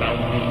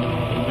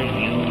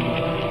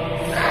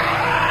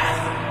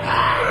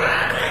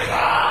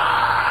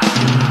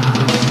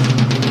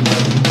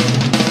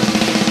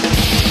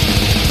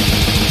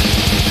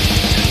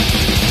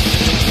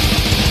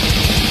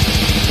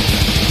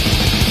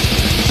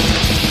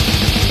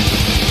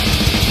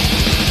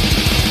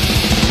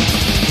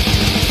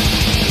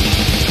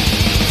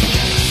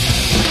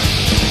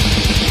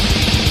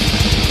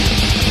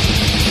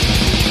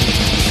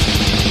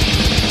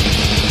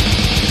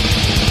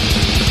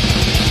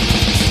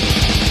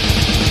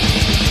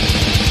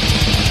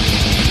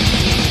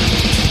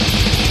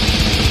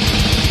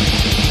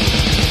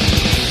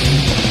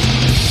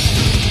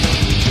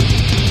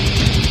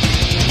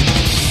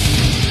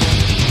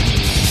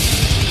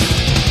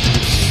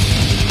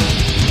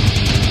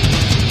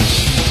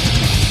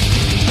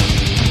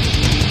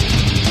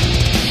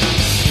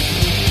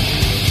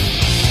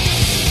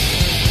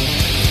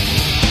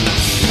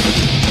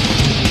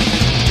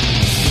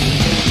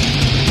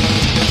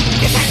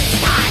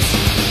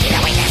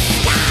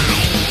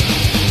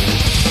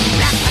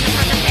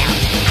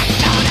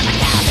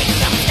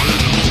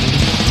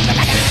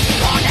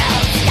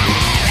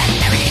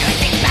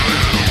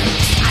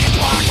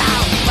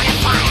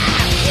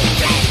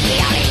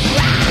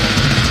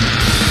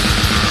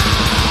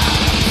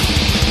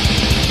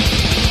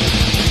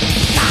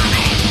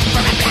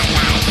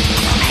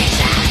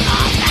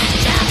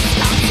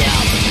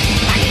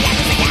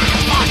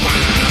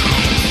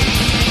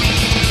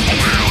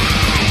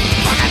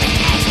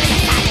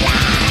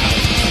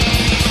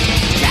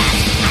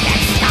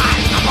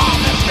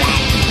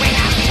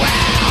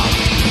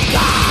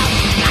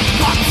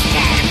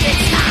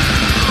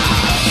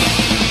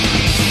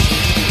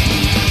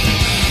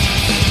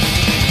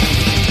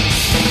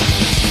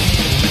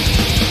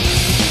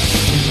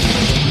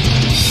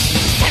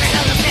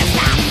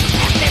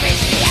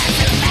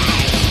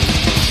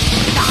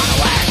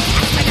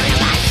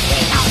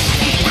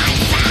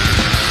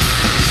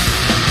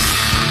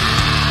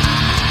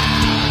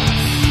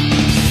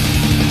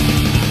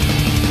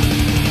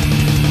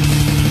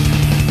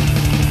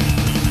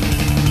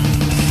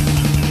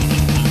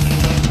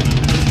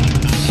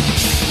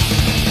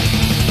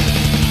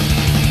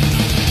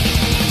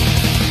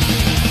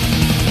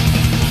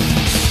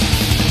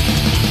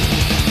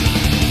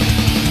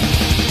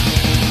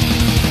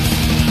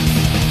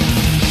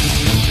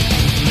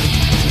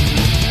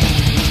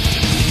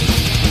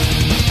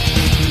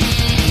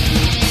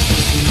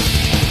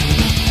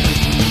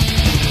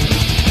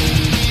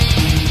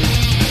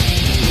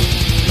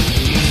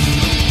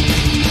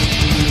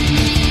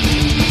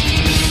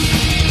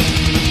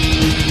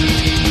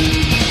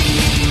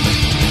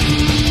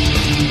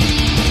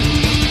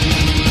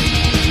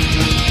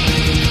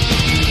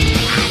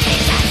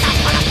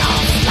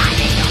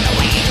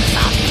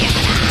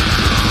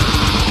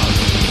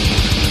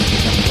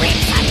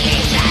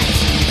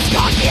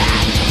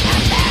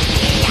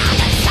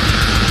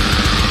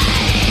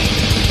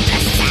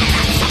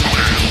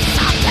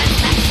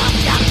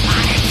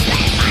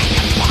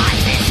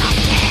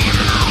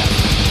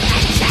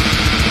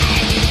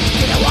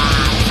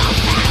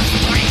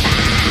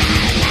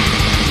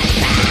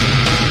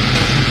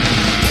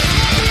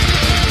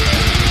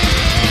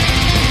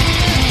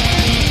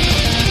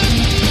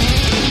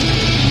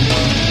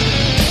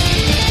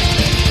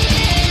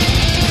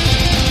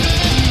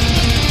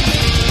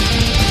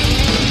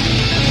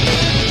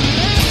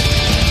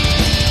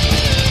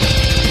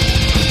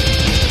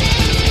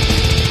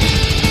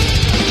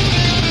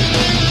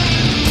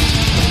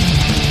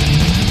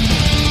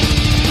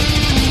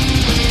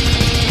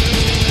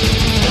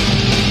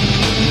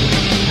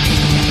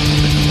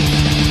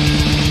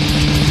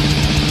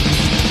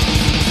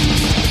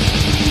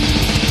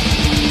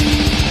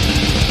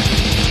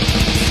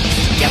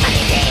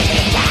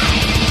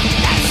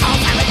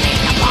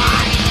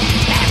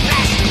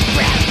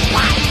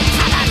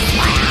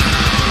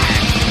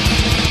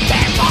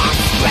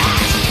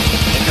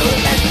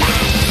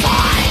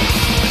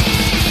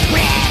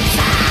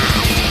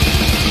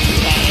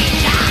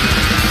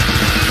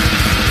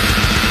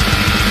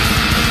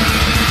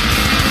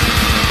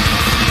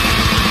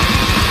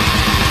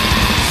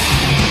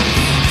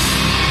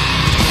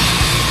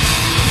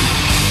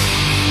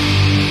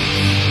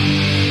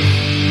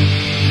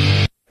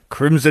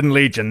Crimson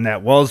Legion,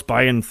 that was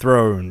by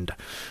Enthroned.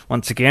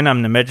 Once again,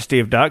 I'm the Majesty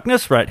of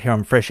Darkness, right here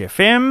on Fresh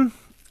FM,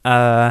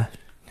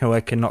 who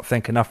I cannot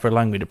thank enough for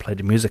allowing me to play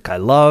the music I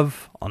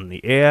love on the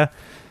air,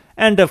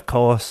 and of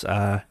course,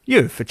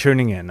 you for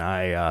tuning in.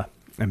 I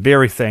am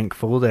very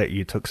thankful that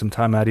you took some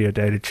time out of your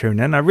day to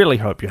tune in. I really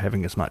hope you're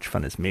having as much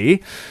fun as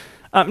me.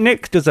 Up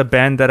next is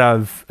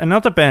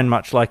another band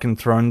much like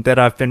Enthroned that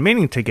I've been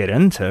meaning to get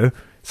into,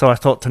 so I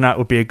thought tonight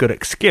would be a good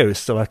excuse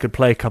so I could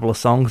play a couple of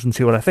songs and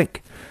see what I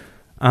think.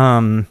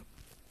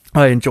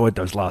 I enjoyed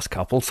those last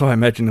couple, so I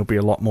imagine there'll be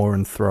a lot more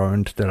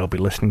Enthroned that I'll be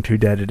listening to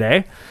day to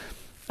day.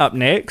 Up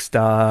next,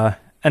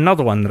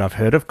 another one that I've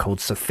heard of called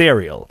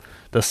Cythereal.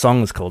 The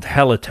song is called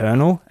Hell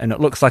Eternal, and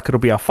it looks like it'll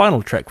be our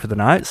final track for the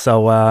night,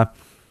 so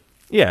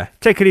yeah,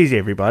 take it easy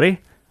everybody.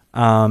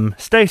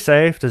 Stay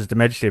safe. This is the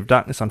Majesty of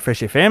Darkness on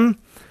Fresh FM.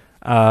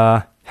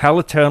 Hell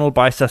Eternal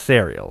by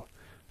Cythereal.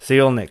 See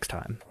you all next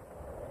time.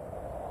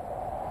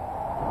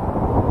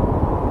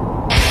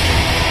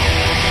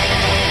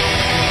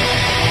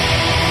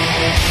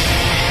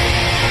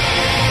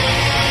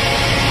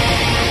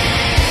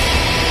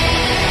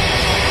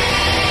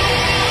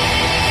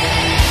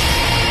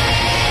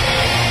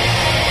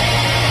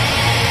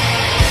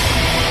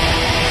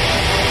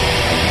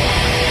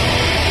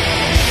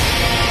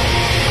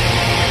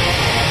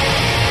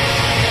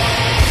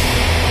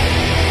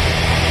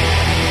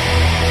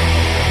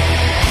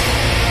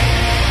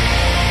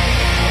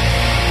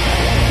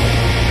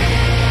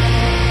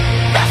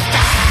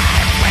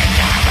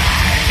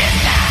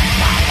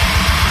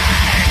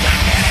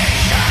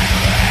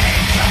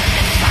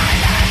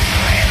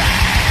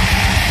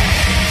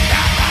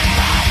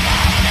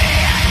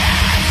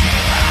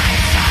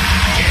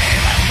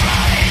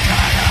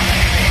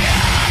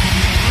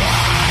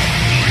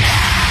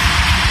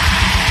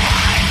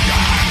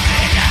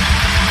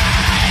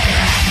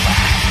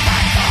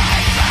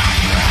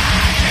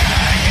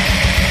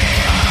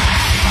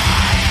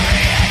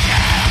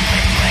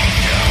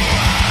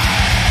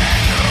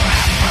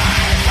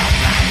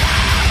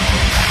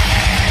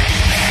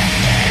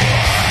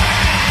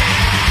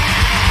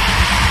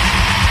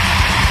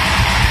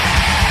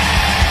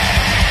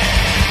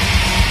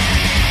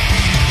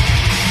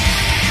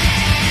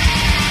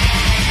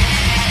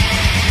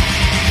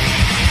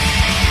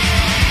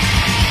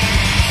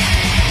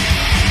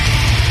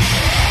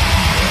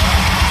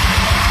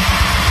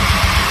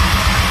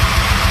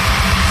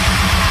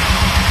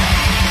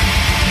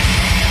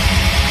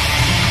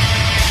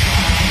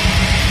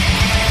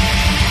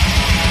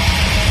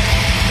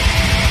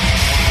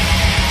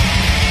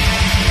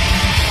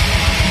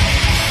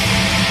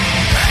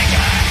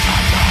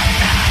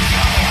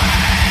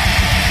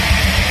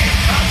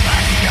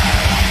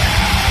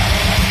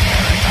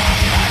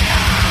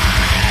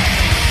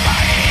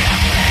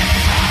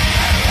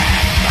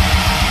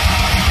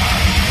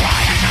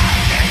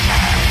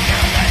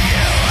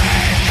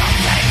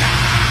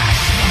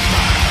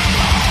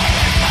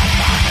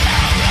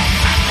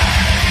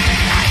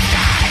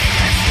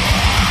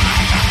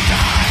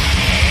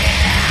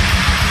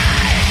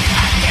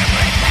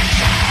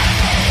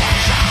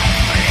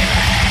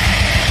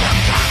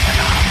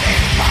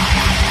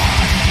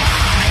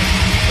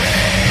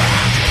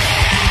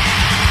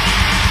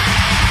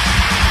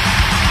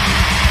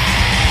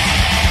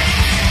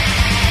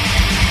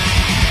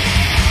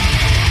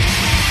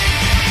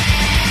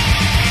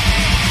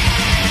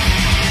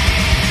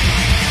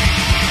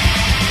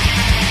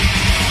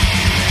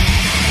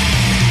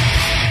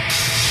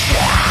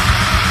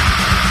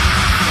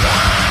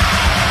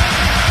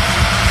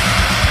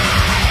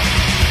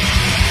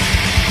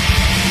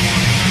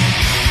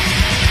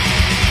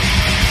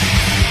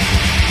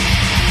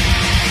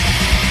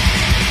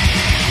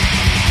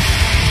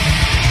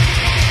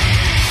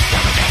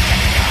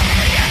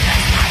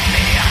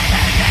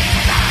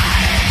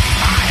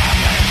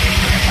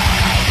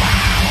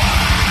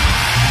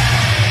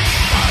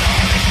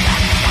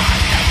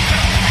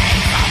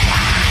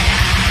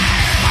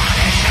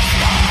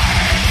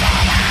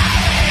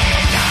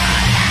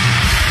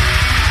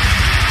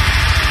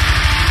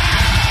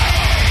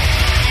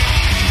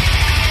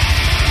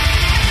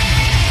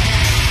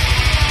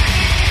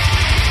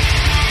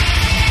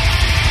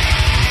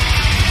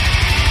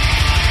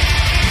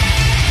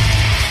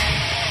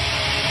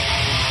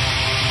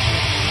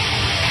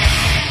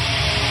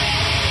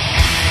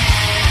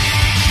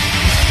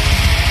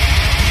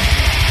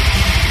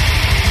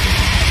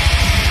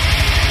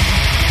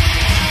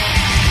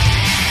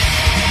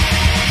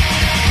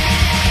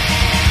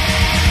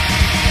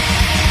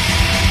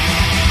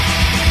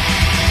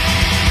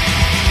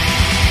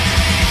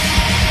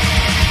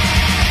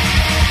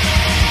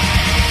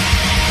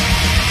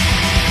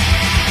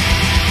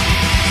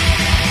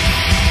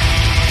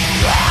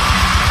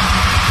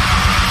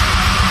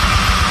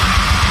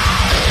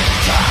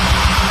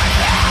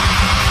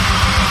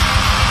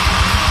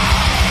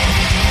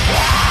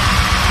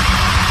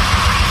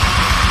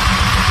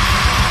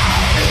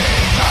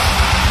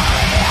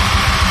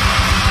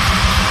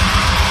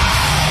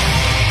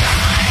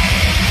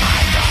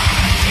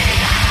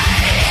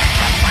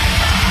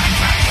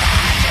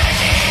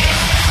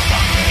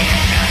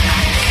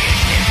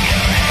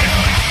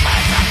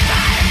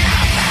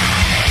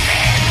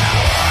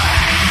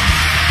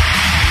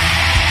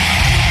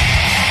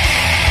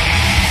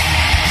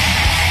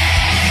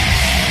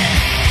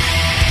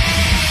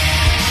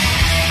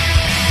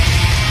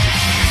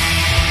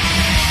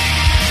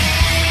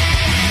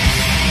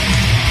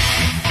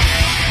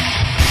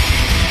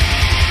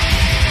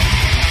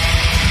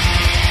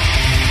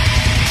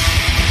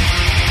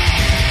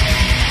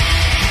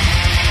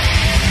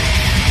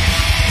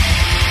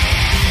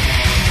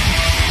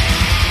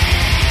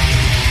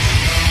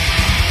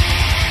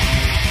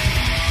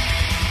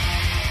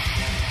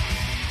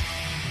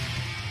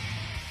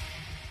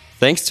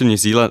 Thanks to New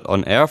Zealand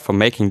On Air for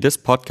making this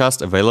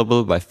podcast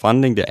available by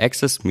funding the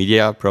Access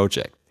Media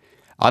project.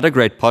 Other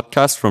great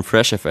podcasts from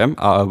Fresh FM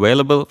are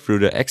available through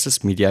the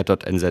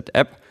accessmedia.nz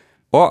app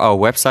or our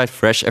website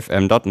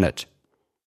freshfm.net.